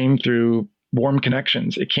 thankfully, it came through warm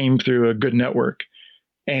connections. It came through a good network.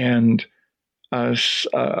 And a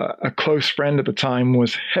close friend at the time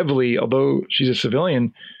was although she's a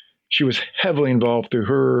civilian, she was heavily involved through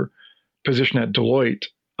her position at Deloitte.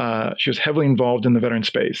 She was heavily involved in the veteran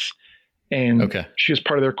space. And she was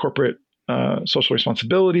part of their corporate social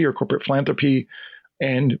responsibility or corporate philanthropy.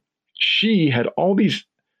 And she had all these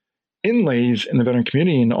inlays in the veteran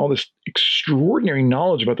community and all this extraordinary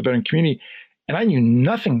knowledge about the veteran community. And I knew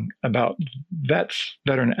nothing about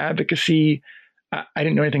veteran advocacy. I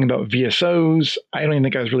didn't know anything about VSOs. I don't even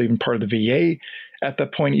think I was really even part of the VA at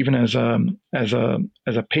that point, even as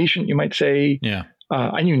a patient, you might say. Yeah.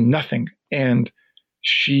 I knew nothing. And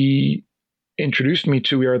she introduced me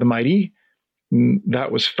to We Are the Mighty.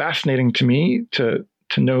 That was fascinating to me to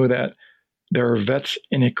know that there are vets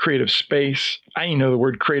in a creative space. I didn't know the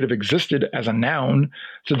word creative existed as a noun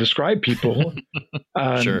to describe people.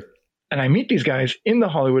 Sure. And I meet these guys in the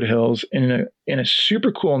Hollywood Hills in a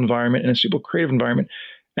super cool environment, in a super creative environment.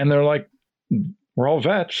 And they're like, we're all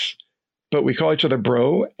vets, but we call each other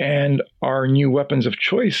bro. And our new weapons of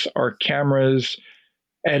choice are cameras,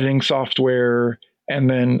 editing software, and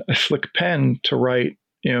then a slick pen to write,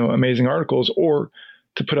 amazing articles or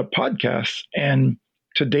to put up podcasts. And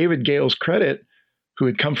to David Gale's credit, who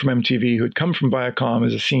had come from MTV, who had come from Viacom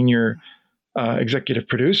as a senior executive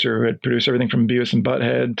producer, who had produced everything from Beavis and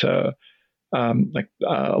Butthead to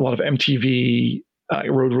a lot of MTV,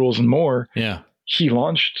 Road Rules and more. Yeah. He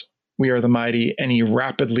launched We Are the Mighty, and he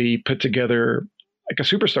rapidly put together like a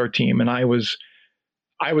superstar team. And I was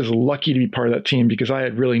lucky to be part of that team because I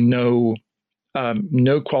had really no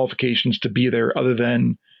qualifications to be there other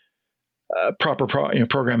than proper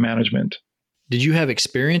program management. Did you have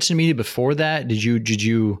experience in media before that? Did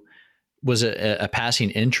you was it a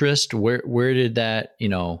passing interest? Where did that,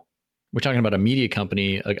 We're talking about a media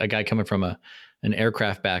company, a guy coming from an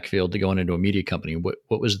aircraft backfield to going into a media company. What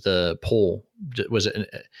was the pull?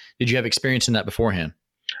 Did you have experience in that beforehand?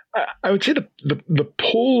 I would say the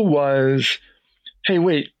pull was, hey,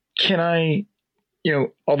 wait, can I,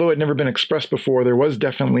 although it had never been expressed before, there was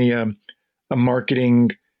definitely a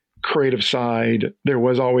marketing creative side. There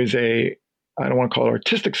was always I don't want to call it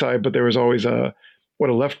artistic side, but there was always a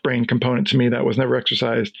left brain component to me that was never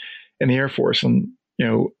exercised in the Air Force. And,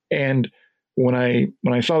 and when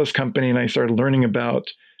I saw this company and I started learning about,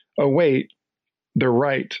 oh, wait, they're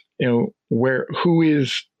right. Who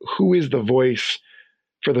is the voice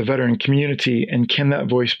for the veteran community, and can that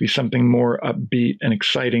voice be something more upbeat and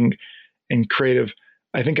exciting and creative?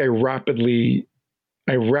 I think I rapidly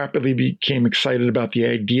became excited about the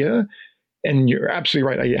idea. And you're absolutely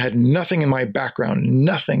right. I had nothing in my background,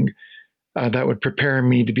 nothing that would prepare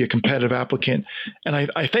me to be a competitive applicant. And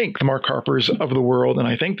I thank the Mark Harpers of the world, and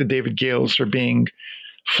I thank the David Gales for being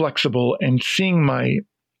flexible and seeing my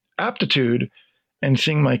aptitude and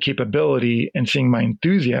seeing my capability and seeing my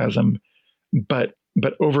enthusiasm, but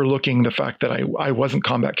overlooking the fact that I wasn't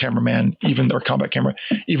combat cameraman, even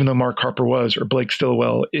though Mark Harper was, or Blake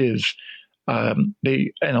Stillwell is.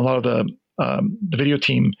 They and a lot of the video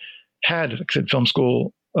team had, like I said, film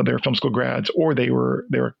school. They were film school grads, or they were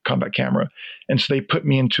combat camera, and so they put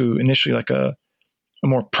me into initially like a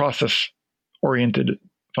more process oriented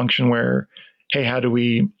function where, hey, how do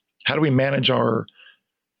we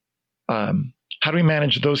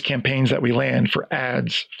manage those campaigns that we land for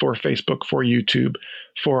ads, for Facebook, for YouTube,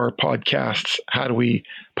 for our podcasts? How do we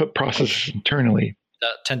put processes internally?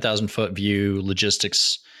 That 10,000 foot view,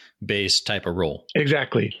 logistics based type of role.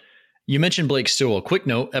 Exactly. You mentioned Blake Stillwell. Quick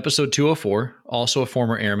note, episode 204, also a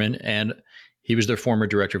former airman, and he was their former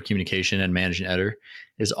director of communication and managing editor,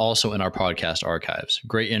 is also in our podcast archives.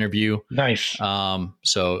 Great interview. Nice.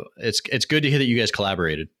 So it's good to hear that you guys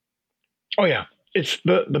collaborated. Oh yeah. It's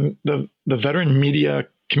the veteran media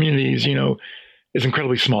communities, is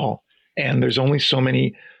incredibly small. And there's only so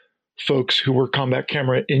many folks who were combat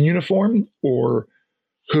camera in uniform, or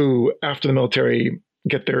who after the military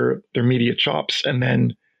get their media chops and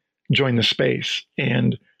then join the space.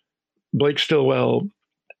 And Blake Stillwell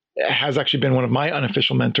has actually been one of my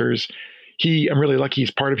unofficial mentors. I'm really lucky he's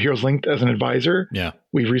part of Heroes Linked as an advisor. Yeah.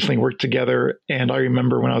 We've recently worked together. And I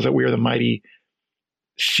remember when I was at We Are the Mighty,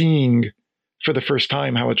 seeing for the first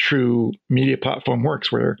time how a true media platform works,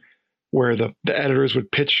 where the editors would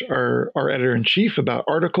pitch our editor-in-chief about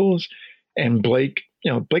articles. And Blake's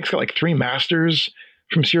got like 3 masters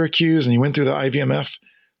from Syracuse, and he went through the IVMF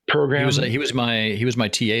program. He was my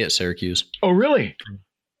TA at Syracuse. Oh, really?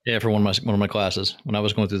 Yeah, for one of my classes when I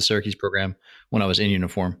was going through the Syracuse program when I was in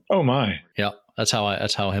uniform. Oh my! Yeah, that's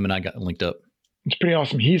how him and I got linked up. It's pretty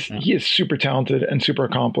awesome. He is super talented and super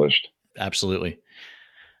accomplished. Absolutely.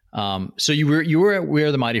 So you were at We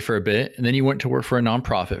Are the Mighty for a bit, and then you went to work for a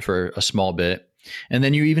nonprofit for a small bit, and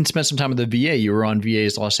then you even spent some time with the VA. You were on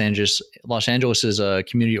VA's Los Angeles's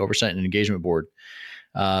Community Oversight and Engagement Board.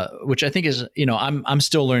 Which I think is, I'm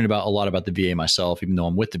still learning about a lot about the VA myself, even though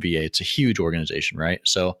I'm with the VA. It's a huge organization, right?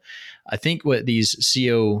 So I think what these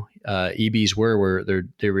CO EBs were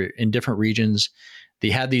they were in different regions. They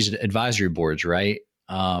had these advisory boards, right?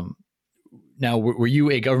 Now, were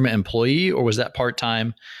you a government employee, or was that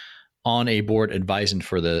part-time on a board advising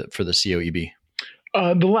for the COEB?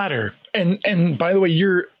 The latter. And by the way,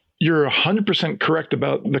 you're 100% correct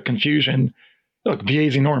about the confusion. Look, VA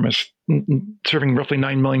is enormous, serving roughly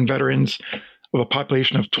 9 million veterans of a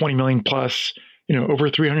population of 20 million plus, over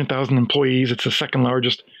 300,000 employees. It's the second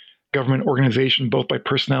largest government organization, both by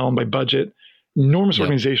personnel and by budget. Enormous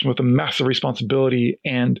organization with a massive responsibility,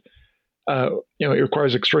 and it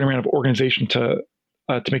requires an extraordinary amount of organization to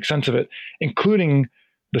make sense of it, including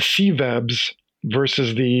the CVEBs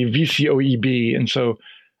versus the VCOEB. And so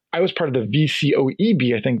I was part of the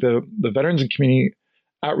VCOEB, I think the Veterans and Community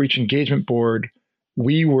Outreach Engagement Board.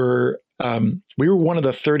 We were one of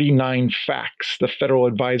the 39 FACs, the Federal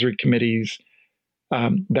Advisory Committees,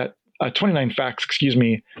 29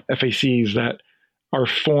 FACs, FACs that are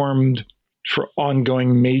formed for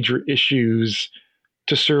ongoing major issues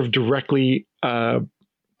to serve directly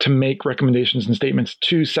to make recommendations and statements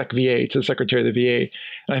to SecVA, to the Secretary of the VA.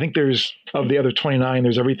 And I think of the other 29,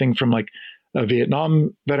 there's everything from like a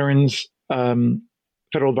Vietnam Veterans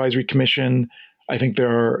Federal Advisory Commission. I think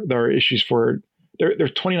there are issues there are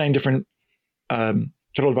 29 different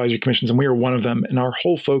Federal Advisory Commissions, and we were one of them. And our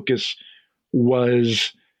whole focus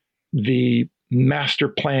was the master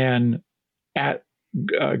plan at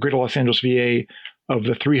Greater Los Angeles VA of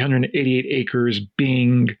the 388 acres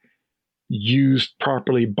being used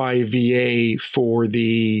properly by VA for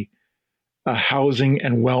the housing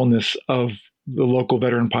and wellness of the local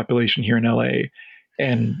veteran population here in LA.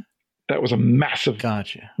 And that was a massive,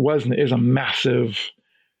 is a massive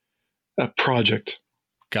project.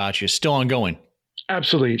 Gotcha. Still ongoing.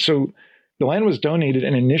 Absolutely. So the land was donated,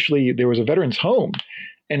 and initially there was a veterans home,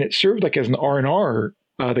 and it served like as an R&R.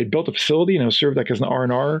 They built a facility, and it served like as an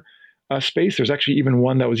R&R space. There's actually even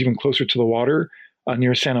one that was even closer to the water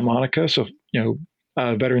near Santa Monica. So,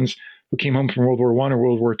 veterans who came home from World War I or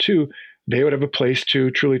World War II, they would have a place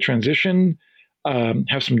to truly transition,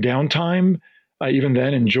 have some downtime, even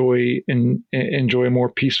then enjoy a more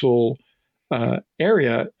peaceful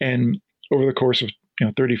area. And over the course of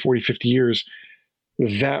 30, 40, 50 years,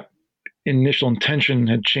 that initial intention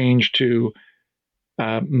had changed to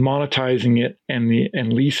monetizing it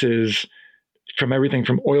and leases from everything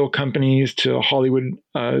from oil companies to Hollywood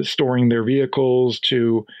storing their vehicles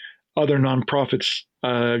to other nonprofits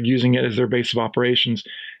using it as their base of operations.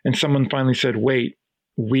 And someone finally said, wait,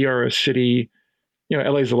 we are a city,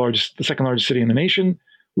 LA is the second largest city in the nation.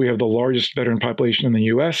 We have the largest veteran population in the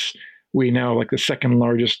US. We now have like the second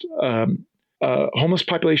largest homeless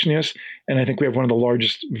population in the US. And I think we have one of the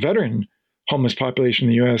largest veteran homeless population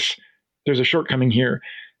in the US. There's a shortcoming here.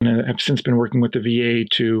 And I have since been working with the VA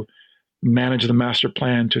to manage the master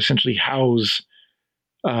plan to essentially house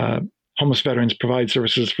homeless veterans, provide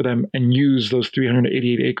services for them, and use those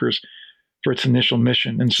 388 acres for its initial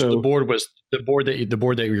mission. And so the board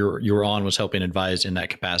that you were on was helping advise in that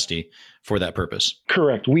capacity for that purpose.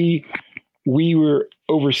 Correct. We were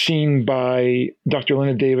overseen by Dr.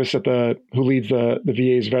 Linda Davis who leads the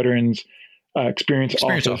VA's Veterans Experience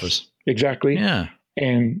Office. Exactly. Yeah.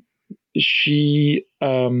 And she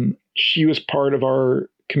was part of our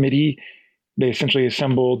committee. They essentially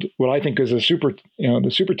assembled what I think is the super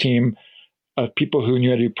team of people who knew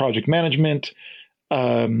how to do project management,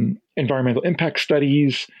 environmental impact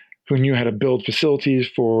studies, who knew how to build facilities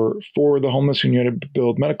for the homeless, who knew how to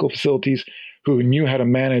build medical facilities, who knew how to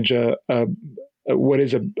manage what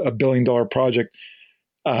is a $1 billion project.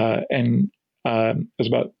 And there's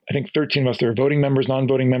about, I think, 13 of us. There are voting members,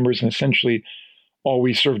 non-voting members, and essentially all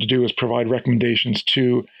we serve to do is provide recommendations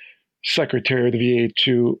to Secretary of the VA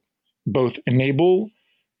to both enable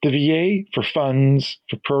the VA for funds,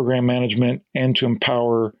 for program management, and to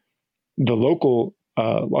empower the local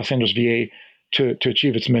Los Angeles VA to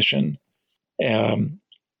achieve its mission. Not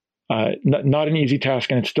an easy task,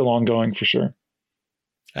 and it's still ongoing for sure.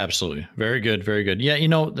 Absolutely. Very good. Very good. Yeah.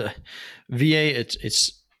 The VA, it's,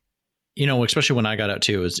 especially when I got out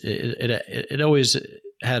too, it always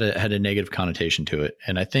had a negative connotation to it.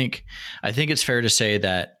 And I think it's fair to say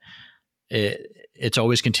that it's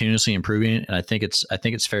always continuously improving. And I think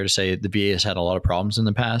it's fair to say the VA has had a lot of problems in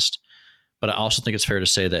the past, but I also think it's fair to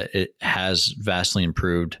say that it has vastly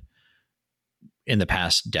improved in the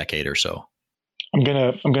past decade or so. I'm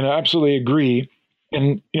gonna absolutely agree.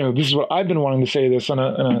 And this is what I've been wanting to say this in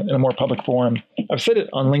a more public forum. I've said it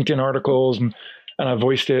on LinkedIn articles and I've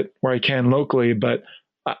voiced it where I can locally, but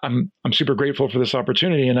I'm super grateful for this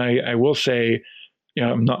opportunity. And I will say,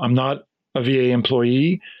 I'm not a VA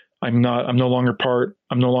employee. I'm no longer part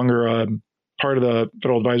of the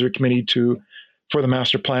Federal Advisory Committee for the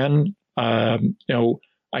master plan. I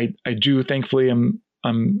do, thankfully,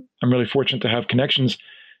 I'm really fortunate to have connections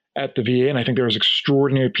at the VA, and I think there's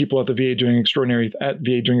extraordinary people at the VA doing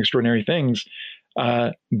extraordinary things.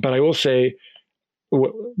 But I will say,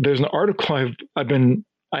 there's an article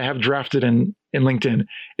I have drafted in LinkedIn.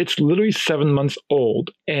 It's literally 7 months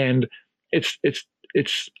old, and it's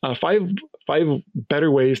five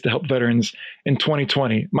better ways to help veterans in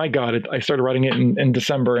 2020. My God, I started writing it in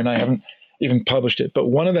December, and I haven't even published it. But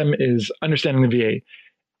one of them is understanding the VA,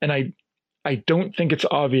 and I don't think it's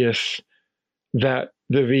obvious that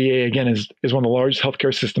the VA, again, is one of the largest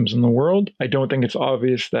healthcare systems in the world. I don't think it's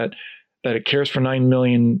obvious that it cares for 9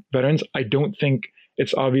 million veterans. I don't think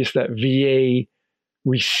it's obvious that VA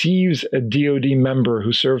receives a DoD member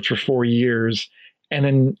who served for 4 years, and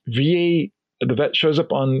then the vet shows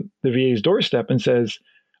up on the VA's doorstep and says,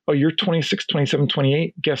 oh, you're 26, 27,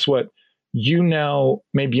 28. Guess what? You now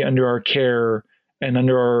may be under our care and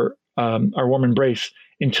under our warm embrace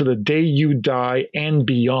until the day you die and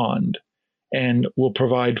beyond. And we'll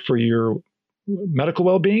provide for your medical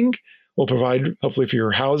well-being. We'll provide hopefully for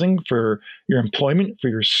your housing, for your employment, for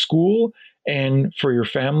your school, and for your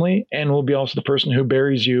family. And we'll be also the person who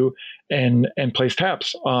buries you and plays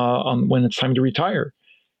taps on when it's time to retire.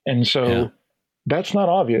 And so that's not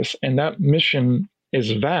obvious. And that mission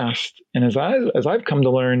is vast. And as I've come to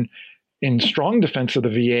learn in strong defense of the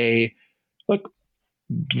VA, look,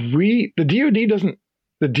 the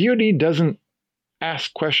DoD doesn't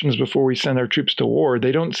ask questions before we send our troops to war.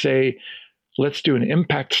 They don't say, let's do an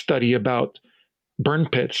impact study about burn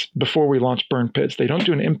pits before we launch burn pits. They don't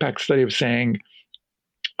do an impact study of saying,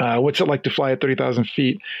 what's it like to fly at 30,000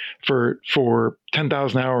 feet for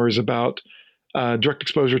 10,000 hours about direct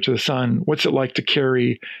exposure to the sun? What's it like to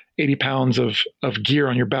carry 80 pounds of gear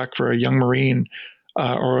on your back for a young Marine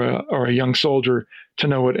or a young soldier, to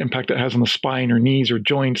know what impact it has on the spine or knees or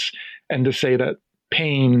joints, and to say that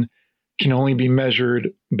pain can only be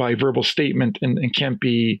measured by verbal statement and can't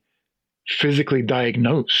be physically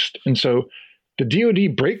diagnosed. And so the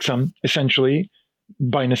DoD breaks them essentially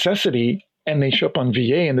by necessity, and they show up on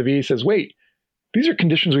VA, and the VA says, wait, these are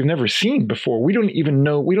conditions we've never seen before. We don't even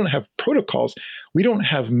know, we don't have protocols. We don't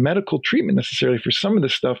have medical treatment necessarily for some of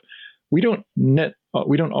this stuff. We don't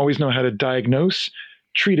always know how to diagnose,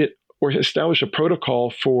 treat it, or establish a protocol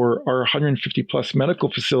for our 150 plus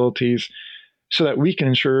medical facilities so that we can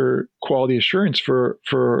ensure quality assurance for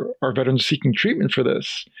our veterans seeking treatment for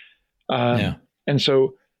this. And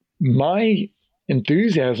so my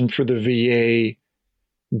enthusiasm for the VA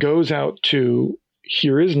goes out to,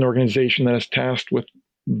 here is an organization that is tasked with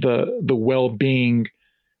the well-being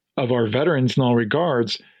of our veterans in all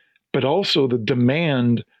regards, but also the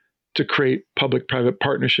demand to create public-private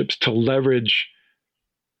partnerships to leverage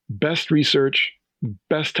best research,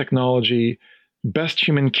 best technology, best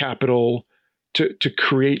human capital to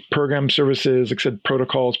create program services, like I said,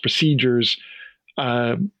 protocols, procedures,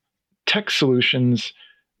 tech solutions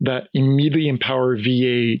that immediately empower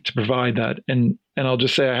VA to provide that. And I'll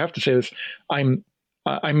just say, I have to say this, I'm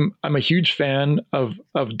a huge fan of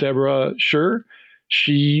Deborah Scher.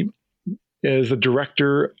 She is the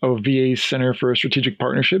director of VA's Center for Strategic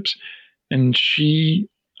Partnerships, and she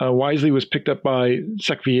wisely was picked up by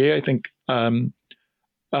SecVA. I think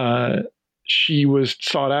she was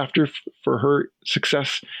sought after for her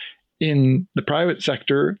success in the private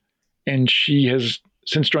sector, and she has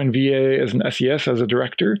since joined VA as an SES as a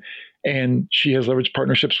director, and she has leveraged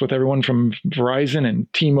partnerships with everyone from Verizon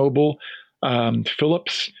and T-Mobile,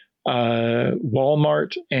 Philips,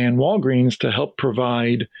 Walmart, and Walgreens to help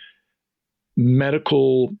provide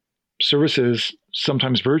medical services,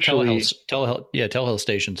 sometimes virtually. Telehealth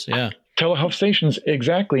stations. Yeah. Telehealth stations,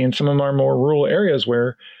 exactly. In some of our more rural areas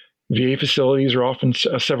where VA facilities are often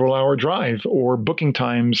a several-hour drive, or booking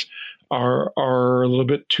times are a little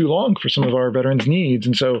bit too long for some of our veterans' needs.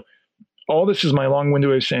 And so all this is my long-winded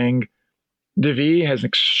way of saying the VA has an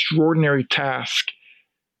extraordinary task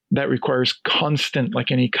that requires constant,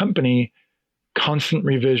 like any company, constant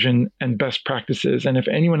revision and best practices. And if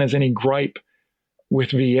anyone has any gripe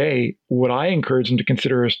with VA, what I encourage them to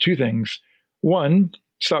consider is two things. One,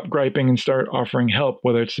 stop griping and start offering help,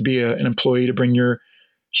 whether it's to be an employee, to bring your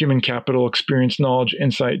human capital, experience, knowledge,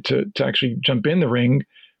 insight to actually jump in the ring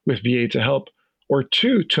with VA to help. Or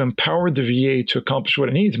two, to empower the VA to accomplish what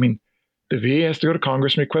it needs. I mean, the VA has to go to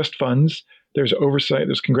Congress and request funds. There's oversight,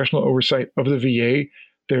 there's congressional oversight of the VA.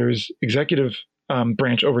 There's executive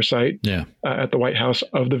branch oversight at the White House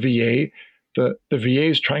of the VA. The VA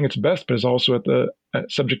is trying its best, but is also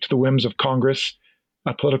subject to the whims of Congress,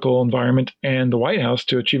 a political environment, and the White House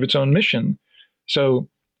to achieve its own mission. So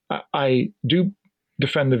I do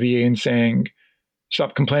defend the VA in saying,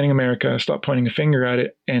 stop complaining, America, stop pointing a finger at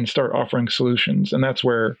it, and start offering solutions. And that's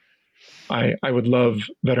where I would love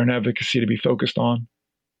veteran advocacy to be focused on.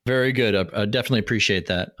 Very good. I definitely appreciate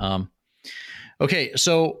that. Okay,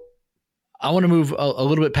 so I want to move a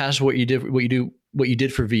little bit past what you did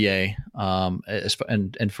for VA,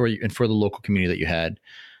 and for the local community that you had.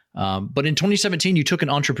 But in 2017, you took an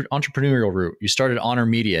entrepreneurial route. You started Honor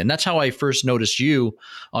Media, and that's how I first noticed you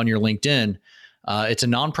on your LinkedIn. It's a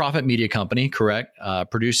nonprofit media company, correct?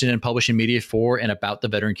 Producing and publishing media for and about the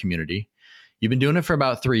veteran community. You've been doing it for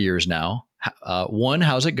about 3 years now. One,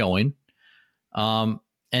 how's it going?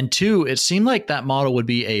 And two, it seemed like that model would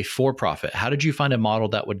be a for-profit. How did you find a model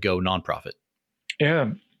that would go nonprofit?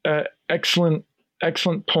 Yeah, excellent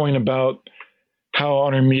point about how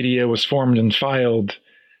Honor Media was formed and filed.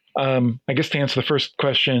 I guess to answer the first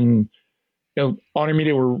question, Honor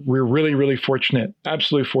Media, we're really, really fortunate,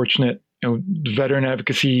 absolutely fortunate. Veteran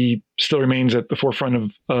advocacy still remains at the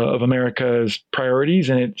forefront of America's priorities,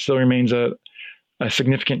 and it still remains a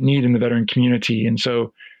significant need in the veteran community. And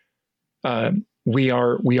so we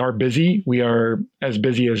are busy. We are as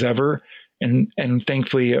busy as ever, and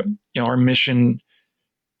thankfully, our mission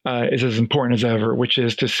is as important as ever, which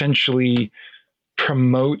is to essentially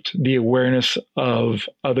promote the awareness of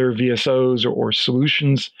other VSOs or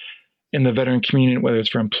solutions in the veteran community, whether it's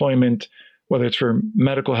for employment, whether it's for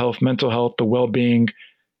medical health, mental health, the well-being.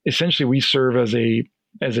 Essentially, we serve as a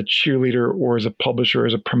cheerleader or as a publisher,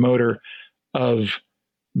 as a promoter of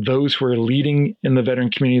those who are leading in the veteran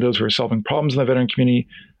community, those who are solving problems in the veteran community,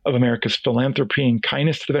 of America's philanthropy and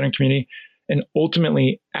kindness to the veteran community, and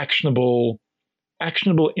ultimately actionable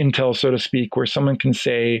intel, so to speak, where someone can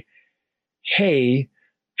say, hey,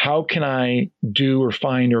 how can I do or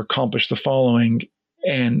find or accomplish the following?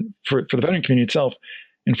 And for the veteran community itself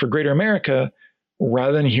and for greater America,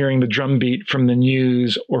 rather than hearing the drumbeat from the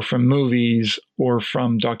news or from movies or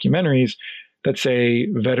from documentaries that say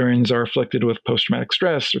veterans are afflicted with post-traumatic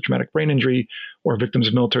stress or traumatic brain injury or victims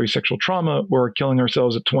of military sexual trauma or are killing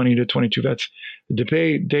ourselves at 20 to 22 vets a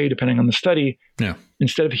day, depending on the study. Yeah.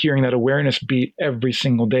 Instead of hearing that awareness beat every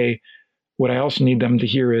single day, what I also need them to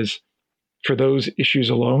hear is, for those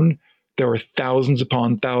issues alone, there are thousands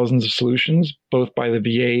upon thousands of solutions, both by the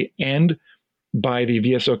VA and by the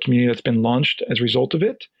VSO community that's been launched as a result of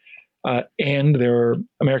it. And there are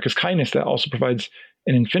America's Kindness that also provides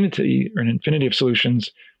an infinity of solutions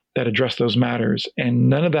that address those matters. And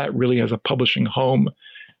none of that really has a publishing home.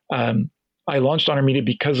 I launched Honor Media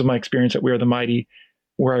because of my experience at We Are the Mighty,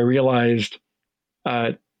 where I realized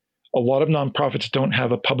a lot of nonprofits don't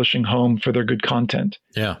have a publishing home for their good content.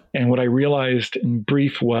 Yeah. And what I realized in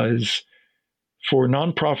brief was, for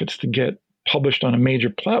nonprofits to get published on a major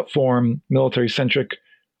platform, military-centric,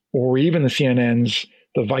 or even the CNNs,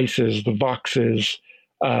 the Vices, the Voxes,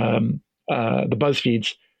 the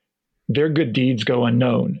BuzzFeeds, their good deeds go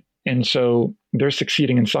unknown. And so they're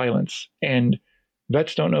succeeding in silence. And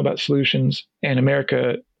vets don't know about solutions. And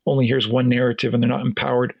America only hears one narrative, and they're not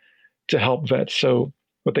empowered to help vets. So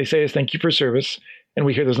what they say is, thank you for service. And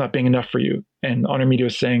we hear there's not being enough for you. And Honor Media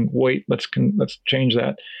is saying, wait, let's change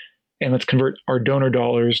that. And let's convert our donor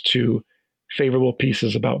dollars to favorable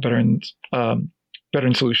pieces about veteran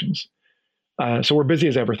solutions. So we're busy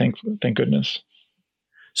as ever, thank goodness.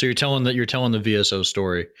 So you're telling the VSO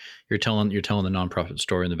story. You're telling the nonprofit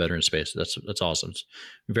story in the veteran space. That's awesome.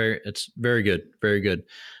 It's very good. Very good.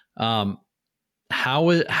 How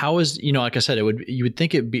is like I said, you would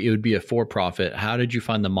think it would be a for-profit. How did you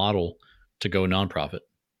find the model to go nonprofit?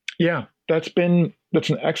 Yeah, that's an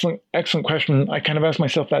excellent question. I kind of ask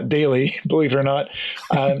myself that daily, believe it or not.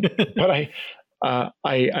 But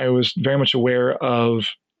I was very much aware of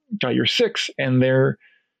Got Your Six and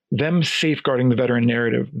them safeguarding the veteran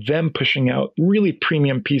narrative, them pushing out really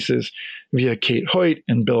premium pieces via Kate Hoyt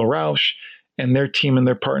and Bill Rausch and their team and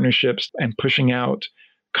their partnerships, and pushing out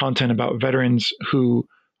content about veterans who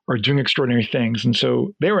are doing extraordinary things. And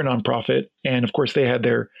so they were a nonprofit. And of course, they had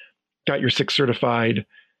their Got Your Six certified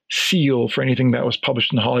seal for anything that was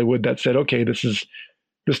published in Hollywood that said, okay, this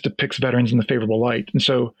depicts veterans in the favorable light. And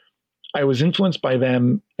so I was influenced by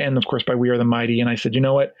them and of course by We Are the Mighty. And I said, you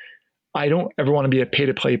know what? I don't ever want to be a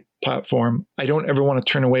pay-to-play platform. I don't ever want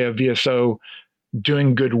to turn away a VSO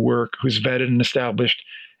doing good work who's vetted and established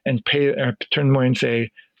and turn them away and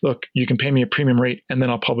say, look, you can pay me a premium rate and then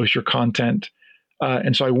I'll publish your content.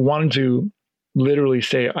 And so I wanted to literally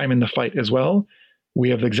say, I'm in the fight as well. We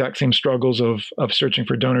have the exact same struggles of searching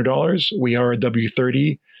for donor dollars. We are a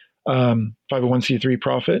W30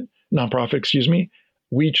 501c3 nonprofit.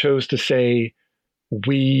 We chose to say,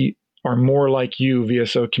 we are more like you,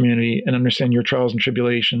 VSO community, and understand your trials and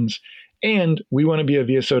tribulations. And we want to be a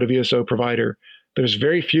VSO to VSO provider. There's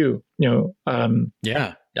very few,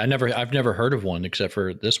 yeah, I've never heard of one except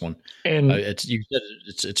for this one. And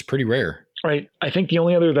it's pretty rare. Right. I think the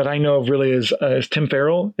only other that I know of really is Tim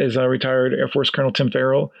Farrell, is retired Air Force Colonel Tim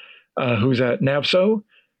Farrell, who's at NAVSO.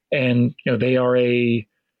 And, they are a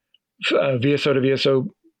VSO to VSO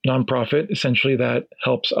nonprofit, essentially, that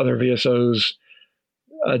helps other VSOs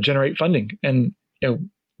generate funding. And,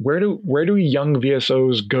 where do young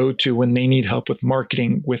VSOs go to when they need help with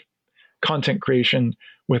marketing, with content creation,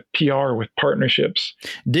 with PR, with partnerships?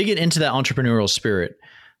 Digging into that entrepreneurial spirit.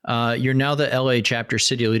 You're now the LA chapter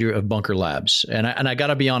city leader of Bunker Labs, and I got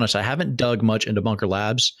to be honest, I haven't dug much into Bunker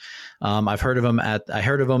Labs. I've heard of them at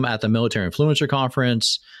the Military Influencer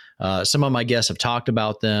Conference. Some of my guests have talked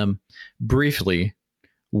about them briefly.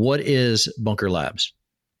 What is Bunker Labs?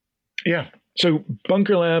 Yeah, so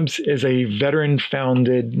Bunker Labs is a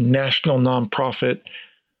veteran-founded national nonprofit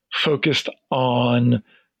focused on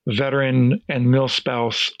veteran and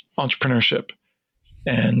milspouse entrepreneurship.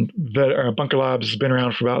 And Bunker Labs has been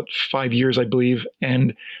around for about 5 years, I believe.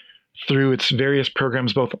 And through its various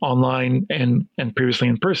programs, both online and previously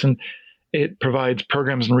in person, it provides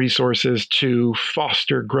programs and resources to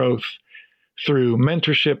foster growth through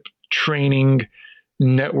mentorship, training,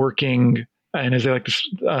 networking, and as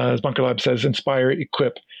Bunker Labs says, inspire,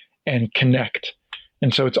 equip, and connect.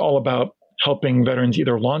 And so it's all about helping veterans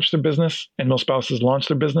either launch their business and milspouses launch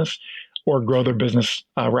their business or grow their business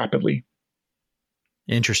rapidly.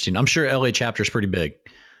 Interesting. I'm sure LA chapter is pretty big.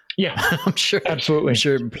 Yeah, I'm sure. Absolutely. I'm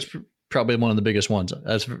sure it's probably one of the biggest ones.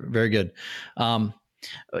 That's very good.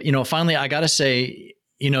 Finally, I got to say,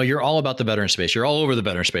 you're all about the veteran space. You're all over the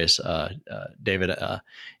veteran space, David.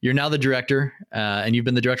 You're now the director, and you've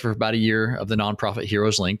been the director for about a year of the nonprofit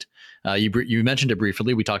Heroes Linked. You mentioned it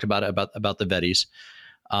briefly. We talked about it, about the vetties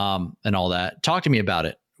and all that. Talk to me about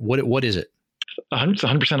it. What is it? It's a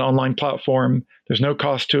 100% online platform. There's no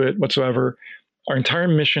cost to it whatsoever. Our entire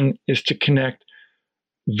mission is to connect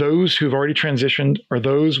those who've already transitioned, or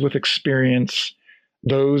those with experience,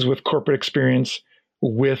 those with corporate experience,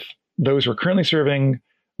 with those who are currently serving,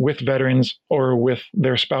 with veterans, or with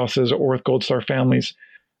their spouses, or with Gold Star families.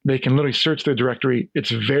 They can literally search their directory.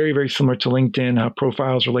 It's very, very similar to LinkedIn, how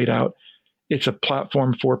profiles are laid out. It's a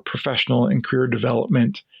platform for professional and career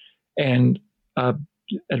development. And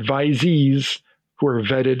advisees who are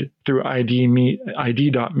vetted through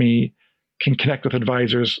ID.me can connect with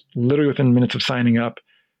advisors literally within minutes of signing up.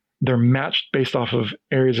 They're matched based off of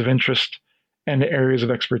areas of interest and areas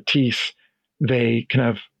of expertise. They can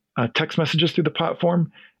have text messages through the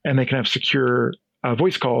platform, and they can have secure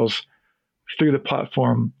voice calls through the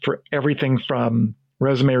platform for everything from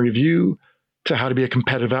resume review to how to be a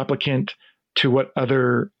competitive applicant to what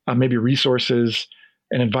other maybe resources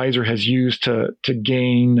an advisor has used to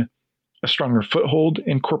gain a stronger foothold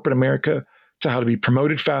in corporate America, to how to be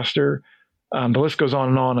promoted faster. The list goes on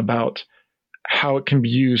and on about how it can be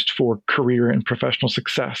used for career and professional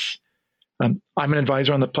success. I'm an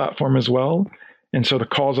advisor on the platform as well. And so the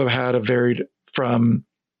calls I've had have varied from,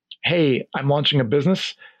 hey, I'm launching a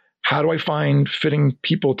business. How do I find fitting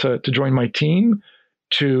people to join my team?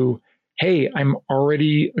 To, hey, I'm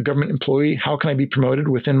already a government employee. How can I be promoted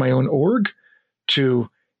within my own org? To,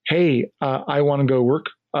 hey, I want to go work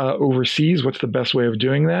overseas. What's the best way of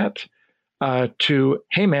doing that? To,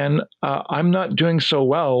 hey, man, I'm not doing so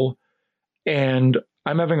well, and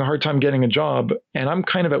I'm having a hard time getting a job, and I'm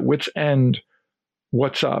kind of at wit's end.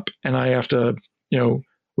 What's up? And I have to,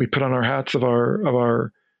 we put on our hats of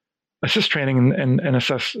our assist training and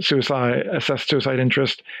assess suicide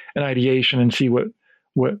interest and ideation, and see what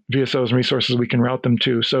VSOs and resources we can route them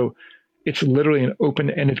to. So it's literally an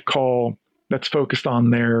open-ended call that's focused on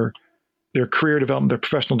their career development, their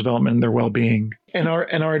professional development, and their well-being. And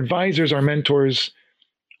our advisors, our mentors,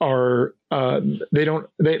 are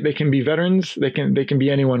they can be veterans, they can be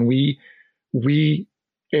anyone. We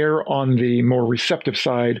err on the more receptive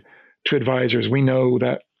side to advisors. We know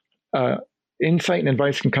that insight and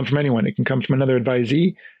advice can come from anyone. It can come from another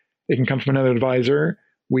advisee. It can come from another advisor.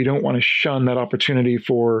 We don't want to shun that opportunity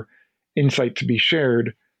for insight to be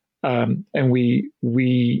shared. And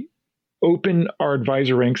we open our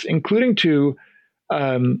advisor ranks, including to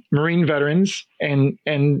Marine veterans and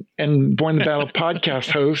Born the Battle podcast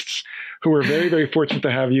hosts, who are very, very fortunate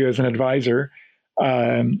to have you as an advisor,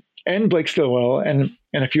 and Blake Stillwell and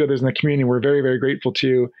a few others in the community. We're very, very grateful to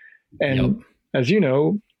you. And as you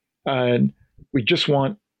know,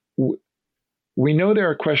 we know there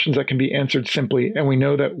are questions that can be answered simply, and we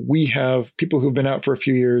know that we have people who've been out for a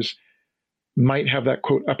few years, might have that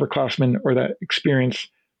quote upperclassman or that experience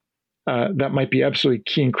that might be absolutely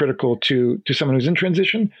key and critical to someone who's in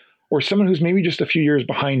transition, or someone who's maybe just a few years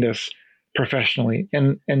behind us professionally.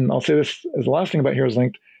 And I'll say this as the last thing about Heroes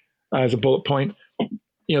Linked, as a bullet point.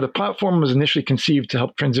 The platform was initially conceived to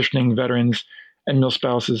help transitioning veterans and mil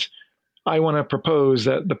spouses. I want to propose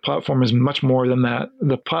that the platform is much more than that.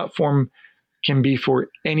 The platform can be for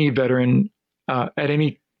any veteran at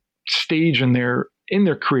any stage in their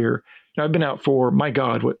career. Now, I've been out for,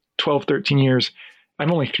 12, 13 years.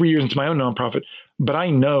 I'm only 3 years into my own nonprofit, but I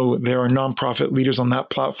know there are nonprofit leaders on that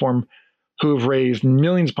platform who have raised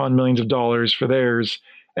millions upon millions of dollars for theirs,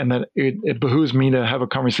 and that it behooves me to have a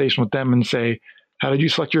conversation with them and say, how did you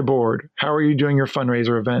select your board? How are you doing your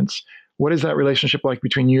fundraiser events? What is that relationship like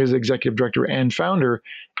between you as executive director and founder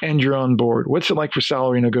and your own board? What's it like for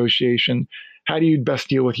salary negotiation? How do you best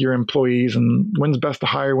deal with your employees, and when's best to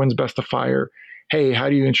hire, when's best to fire? Hey, how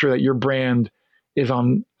do you ensure that your brand is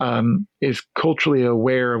culturally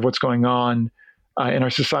aware of what's going on in our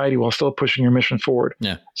society while still pushing your mission forward?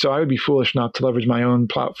 Yeah. So I would be foolish not to leverage my own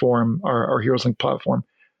platform, our Heroes Link platform,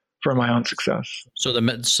 for my own success. So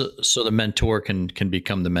the mentor can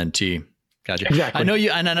become the mentee. Gotcha. Exactly. I know you,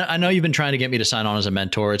 and I know you've been trying to get me to sign on as a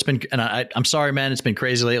mentor. It's been, and I'm sorry, man, it's been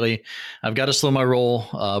crazy lately. I've got to slow my roll,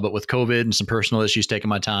 but with COVID and some personal issues taking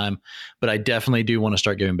my time, but I definitely do want to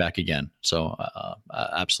start giving back again. So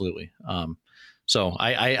absolutely. So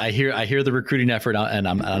I hear the recruiting effort, and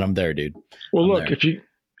I'm there, dude. Well, I'm look, there.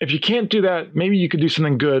 if you can't do that, maybe you could do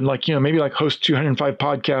something good, like, maybe like host 205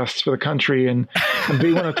 podcasts for the country and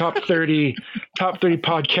be one of the top 30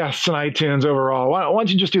 podcasts on iTunes overall. Why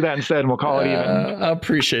don't you just do that instead, and we'll call it even? I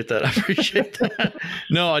appreciate that.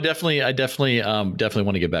 No, I definitely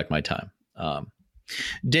want to give back my time.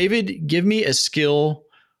 David, give me a skill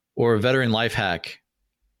or a veteran life hack,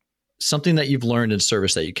 something that you've learned in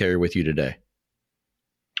service that you carry with you today.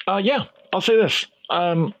 Yeah, I'll say this.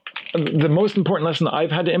 The most important lesson that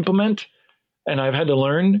I've had to implement and I've had to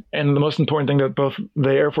learn, and the most important thing that both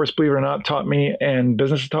the Air Force, believe it or not, taught me and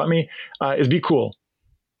business has taught me, is be cool.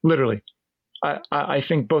 Literally. I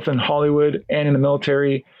think both in Hollywood and in the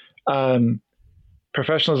military,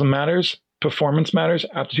 professionalism matters, performance matters,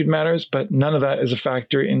 aptitude matters, but none of that is a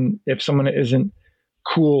factor in if someone isn't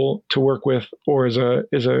cool to work with or is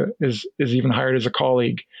even hired as a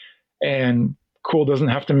colleague. And cool doesn't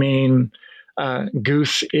have to mean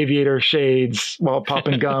goose aviator shades while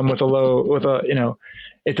popping gum it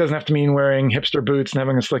doesn't have to mean wearing hipster boots and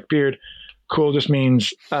having a slick beard. Cool just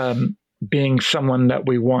means being someone that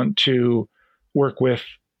we want to work with,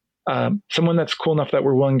 someone that's cool enough that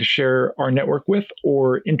we're willing to share our network with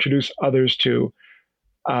or introduce others to.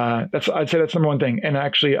 I'd say that's number one thing. And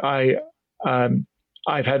actually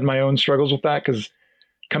I've had my own struggles with that, because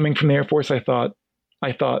coming from the Air Force, I thought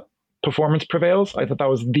performance prevails. I thought that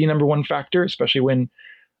was the number one factor, especially when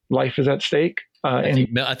life is at stake. I think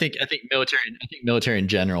military in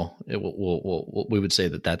general, we would say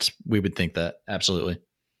we would think that absolutely.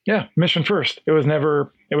 Yeah, mission first. It was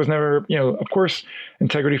never. Of course,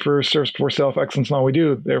 integrity first, service before self, excellence in all we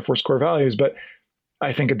do, the Air Force core values. But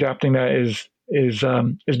I think adapting that is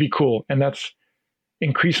be cool, and that's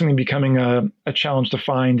increasingly becoming a challenge to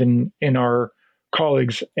find in our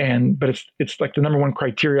colleagues. But it's like the number one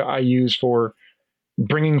criteria I use for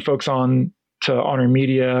bringing folks on to Honor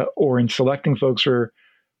Media, or in selecting folks for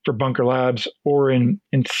Bunker Labs, or in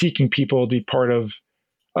seeking people to be part of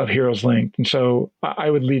Heroes Linked. And so I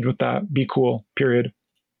would lead with that. Be cool, period.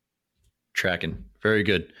 Tracking. Very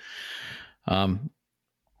good.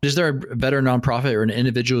 Is there a better nonprofit or an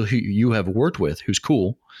individual who you have worked with who's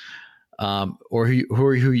cool, or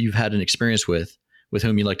who you've had an experience with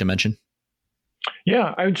whom you'd like to mention?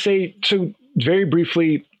 Yeah, I would say, so very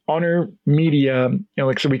briefly, Honor Media,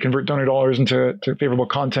 so we convert donor dollars into favorable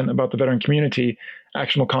content about the veteran community,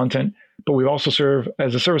 actionable content, but we also serve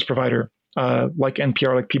as a service provider, like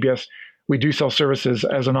NPR, like PBS. We do sell services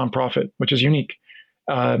as a nonprofit, which is unique.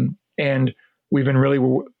 And we've been really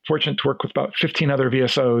fortunate to work with about 15 other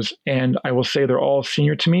VSOs. And I will say they're all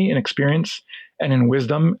senior to me in experience and in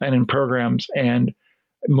wisdom and in programs. And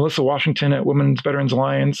Melissa Washington at Women's Veterans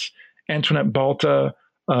Alliance, Antoinette Balta,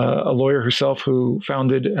 a lawyer herself who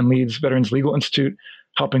founded and leads Veterans Legal Institute,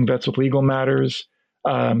 helping vets with legal matters.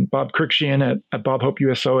 Bob Kirkshian at Bob Hope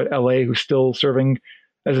USO at LA, who's still serving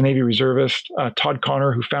as a Navy reservist. Todd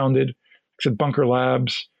Connor, who founded Bunker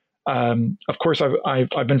Labs. Of course,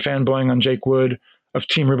 I've been fanboying on Jake Wood of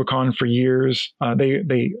Team Rubicon for years.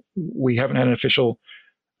 We haven't had an official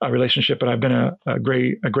relationship, but I've been a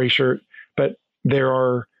gray shirt. But there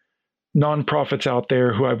are nonprofits out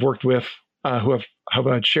there who I've worked with, who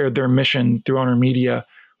have shared their mission through Honor Media,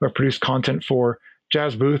 who have produced content for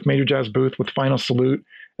Jazz Booth, Major Jazz Booth with Final Salute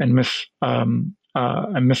and Miss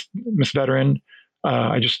Veteran.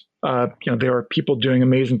 There are people doing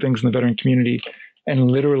amazing things in the veteran community,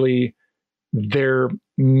 and literally their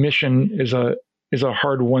mission is a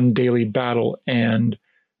hard-won daily battle, and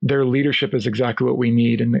their leadership is exactly what we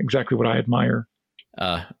need and exactly what I admire.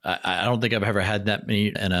 I don't think I've ever had that many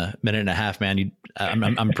in a minute and a half, man. I'm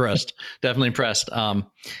impressed. Definitely impressed.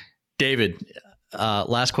 David,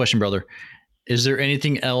 last question, brother. Is there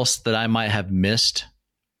anything else that I might have missed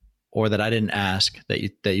or that I didn't ask that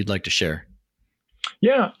you'd like to share?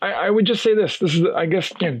 Yeah, I would just say this. This is, I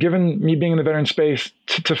guess, given me being in the veteran space,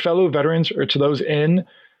 to fellow veterans or to those in,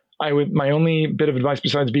 my only bit of advice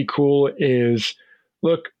besides be cool is,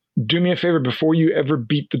 look, do me a favor before you ever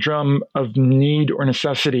beat the drum of need or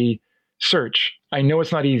necessity, search. I know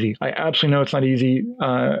it's not easy. I absolutely know it's not easy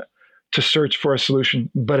to search for a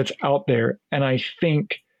solution, but it's out there. And I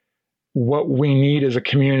think what we need as a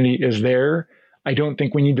community is there. I don't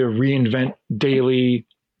think we need to reinvent daily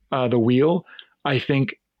the wheel. I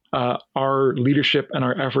think our leadership and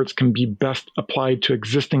our efforts can be best applied to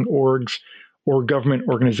existing orgs or government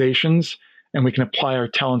organizations, and we can apply our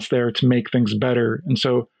talents there to make things better. And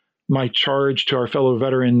so my charge to our fellow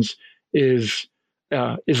veterans is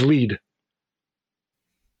lead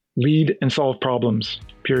and solve problems,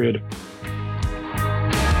 period.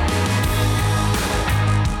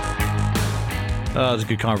 It was a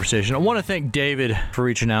good conversation. I want to thank David for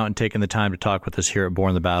reaching out and taking the time to talk with us here at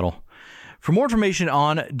Born the Battle. For more information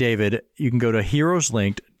on David, you can go to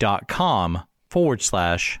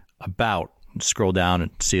heroeslinked.com/about. Scroll down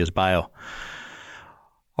and see his bio.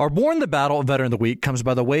 Our Born the Battle Veteran of the Week comes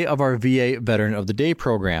by the way of our VA Veteran of the Day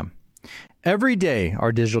program. Every day,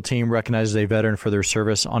 our digital team recognizes a veteran for their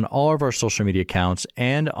service on all of our social media accounts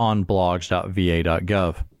and on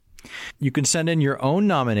blogs.va.gov. You can send in your own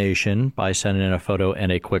nomination by sending in a photo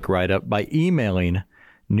and a quick write-up by emailing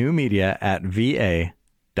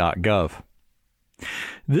newmedia@va.gov.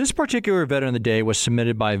 This particular Veteran of the Day was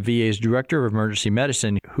submitted by VA's Director of Emergency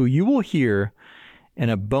Medicine, who you will hear in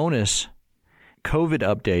a bonus COVID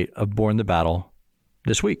update of Born the Battle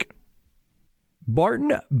this week.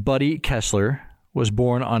 Barton Buddy Kessler was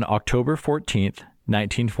born on October 14th,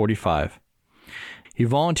 1945. He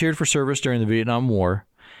volunteered for service during the Vietnam War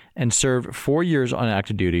and served 4 years on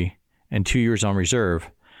active duty and 2 years on reserve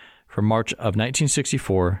from March of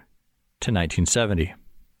 1964 to 1970.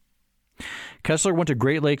 Kessler went to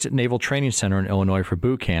Great Lakes Naval Training Center in Illinois for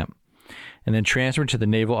boot camp and then transferred to the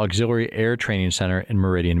Naval Auxiliary Air Training Center in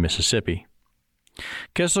Meridian, Mississippi.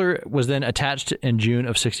 Kessler was then attached in June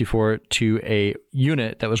of 1964 to a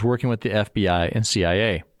unit that was working with the FBI and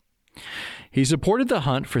CIA. He supported the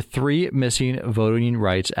hunt for 3 missing voting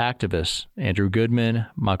rights activists, Andrew Goodman,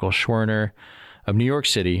 Michael Schwerner of New York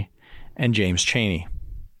City, and James Chaney.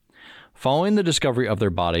 Following the discovery of their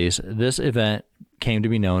bodies, this event came to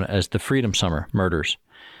be known as the Freedom Summer murders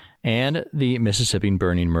and the Mississippi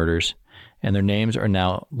Burning murders, and their names are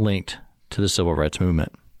now linked to the Civil Rights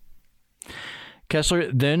Movement.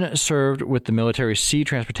 Kessler then served with the Military Sea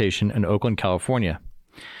Transportation in Oakland, California.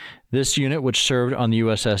 This unit, which served on the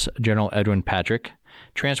USS General Edwin Patrick,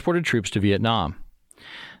 transported troops to Vietnam.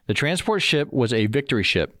 The transport ship was a Victory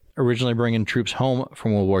ship, originally bringing troops home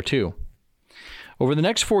from World War II. Over the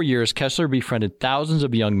next 4 years, Kessler befriended thousands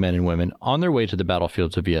of young men and women on their way to the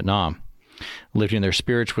battlefields of Vietnam, lifting their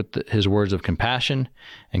spirits with his words of compassion,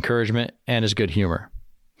 encouragement, and his good humor.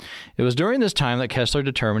 It was during this time that Kessler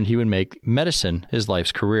determined he would make medicine his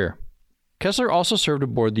life's career. Kessler also served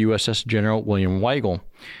aboard the USS General William Weigel,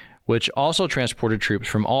 which also transported troops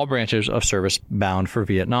from all branches of service bound for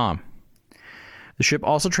Vietnam. The ship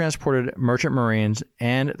also transported merchant marines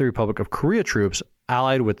and the Republic of Korea troops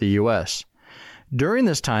allied with the U.S. During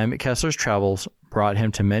this time, Kessler's travels brought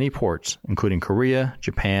him to many ports, including Korea,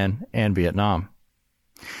 Japan, and Vietnam.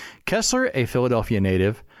 Kessler, a Philadelphia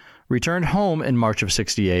native, returned home in March of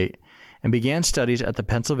 1968 and began studies at the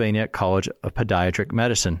Pennsylvania College of Pediatric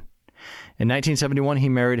Medicine. In 1971, he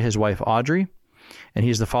married his wife Audrey, and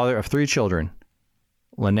he is the father of 3 children,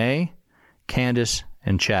 Lene, Candace,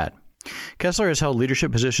 and Chad. Kessler has held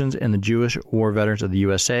leadership positions in the Jewish War Veterans of the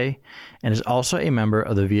USA and is also a member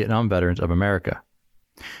of the Vietnam Veterans of America.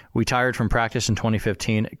 Retired from practice in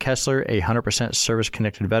 2015, Kessler, a 100%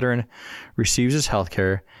 service-connected veteran, receives his health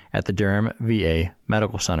care at the Durham VA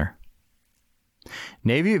Medical Center.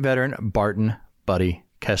 Navy veteran Barton Buddy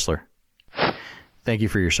Kessler. Thank you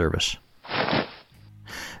for your service.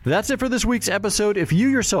 That's it for this week's episode. If you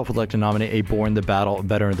yourself would like to nominate a Born the Battle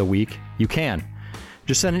Veteran of the Week, you can.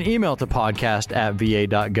 Just send an email to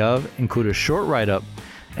podcast@va.gov, include a short write-up,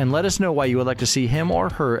 and let us know why you would like to see him or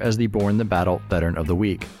her as the Born the Battle Veteran of the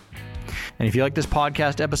Week. And if you like this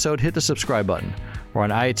podcast episode, hit the subscribe button. We're on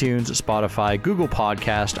iTunes, Spotify, Google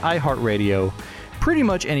Podcast, iHeartRadio, pretty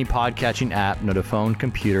much any podcatching app, no to phone,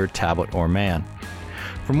 computer, tablet, or man.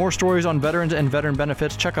 For more stories on veterans and veteran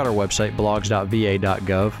benefits, check out our website,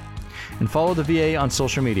 blogs.va.gov, and follow the VA on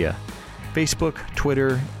social media: Facebook,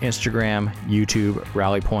 Twitter, Instagram, YouTube,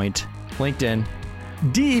 Rally Point, LinkedIn,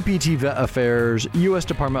 DEPT Vet Affairs, U.S.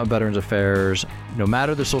 Department of Veterans Affairs. No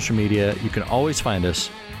matter the social media, you can always find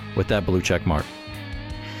us with that blue check mark.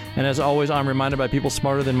 And as always, I'm reminded by people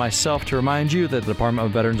smarter than myself to remind you that the Department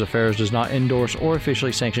of Veterans Affairs does not endorse or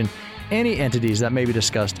officially sanction any entities that may be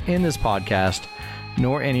discussed in this podcast,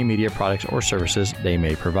 nor any media products or services they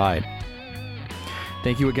may provide.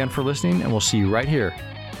 Thank you again for listening, and we'll see you right here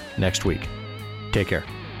next week. Take care.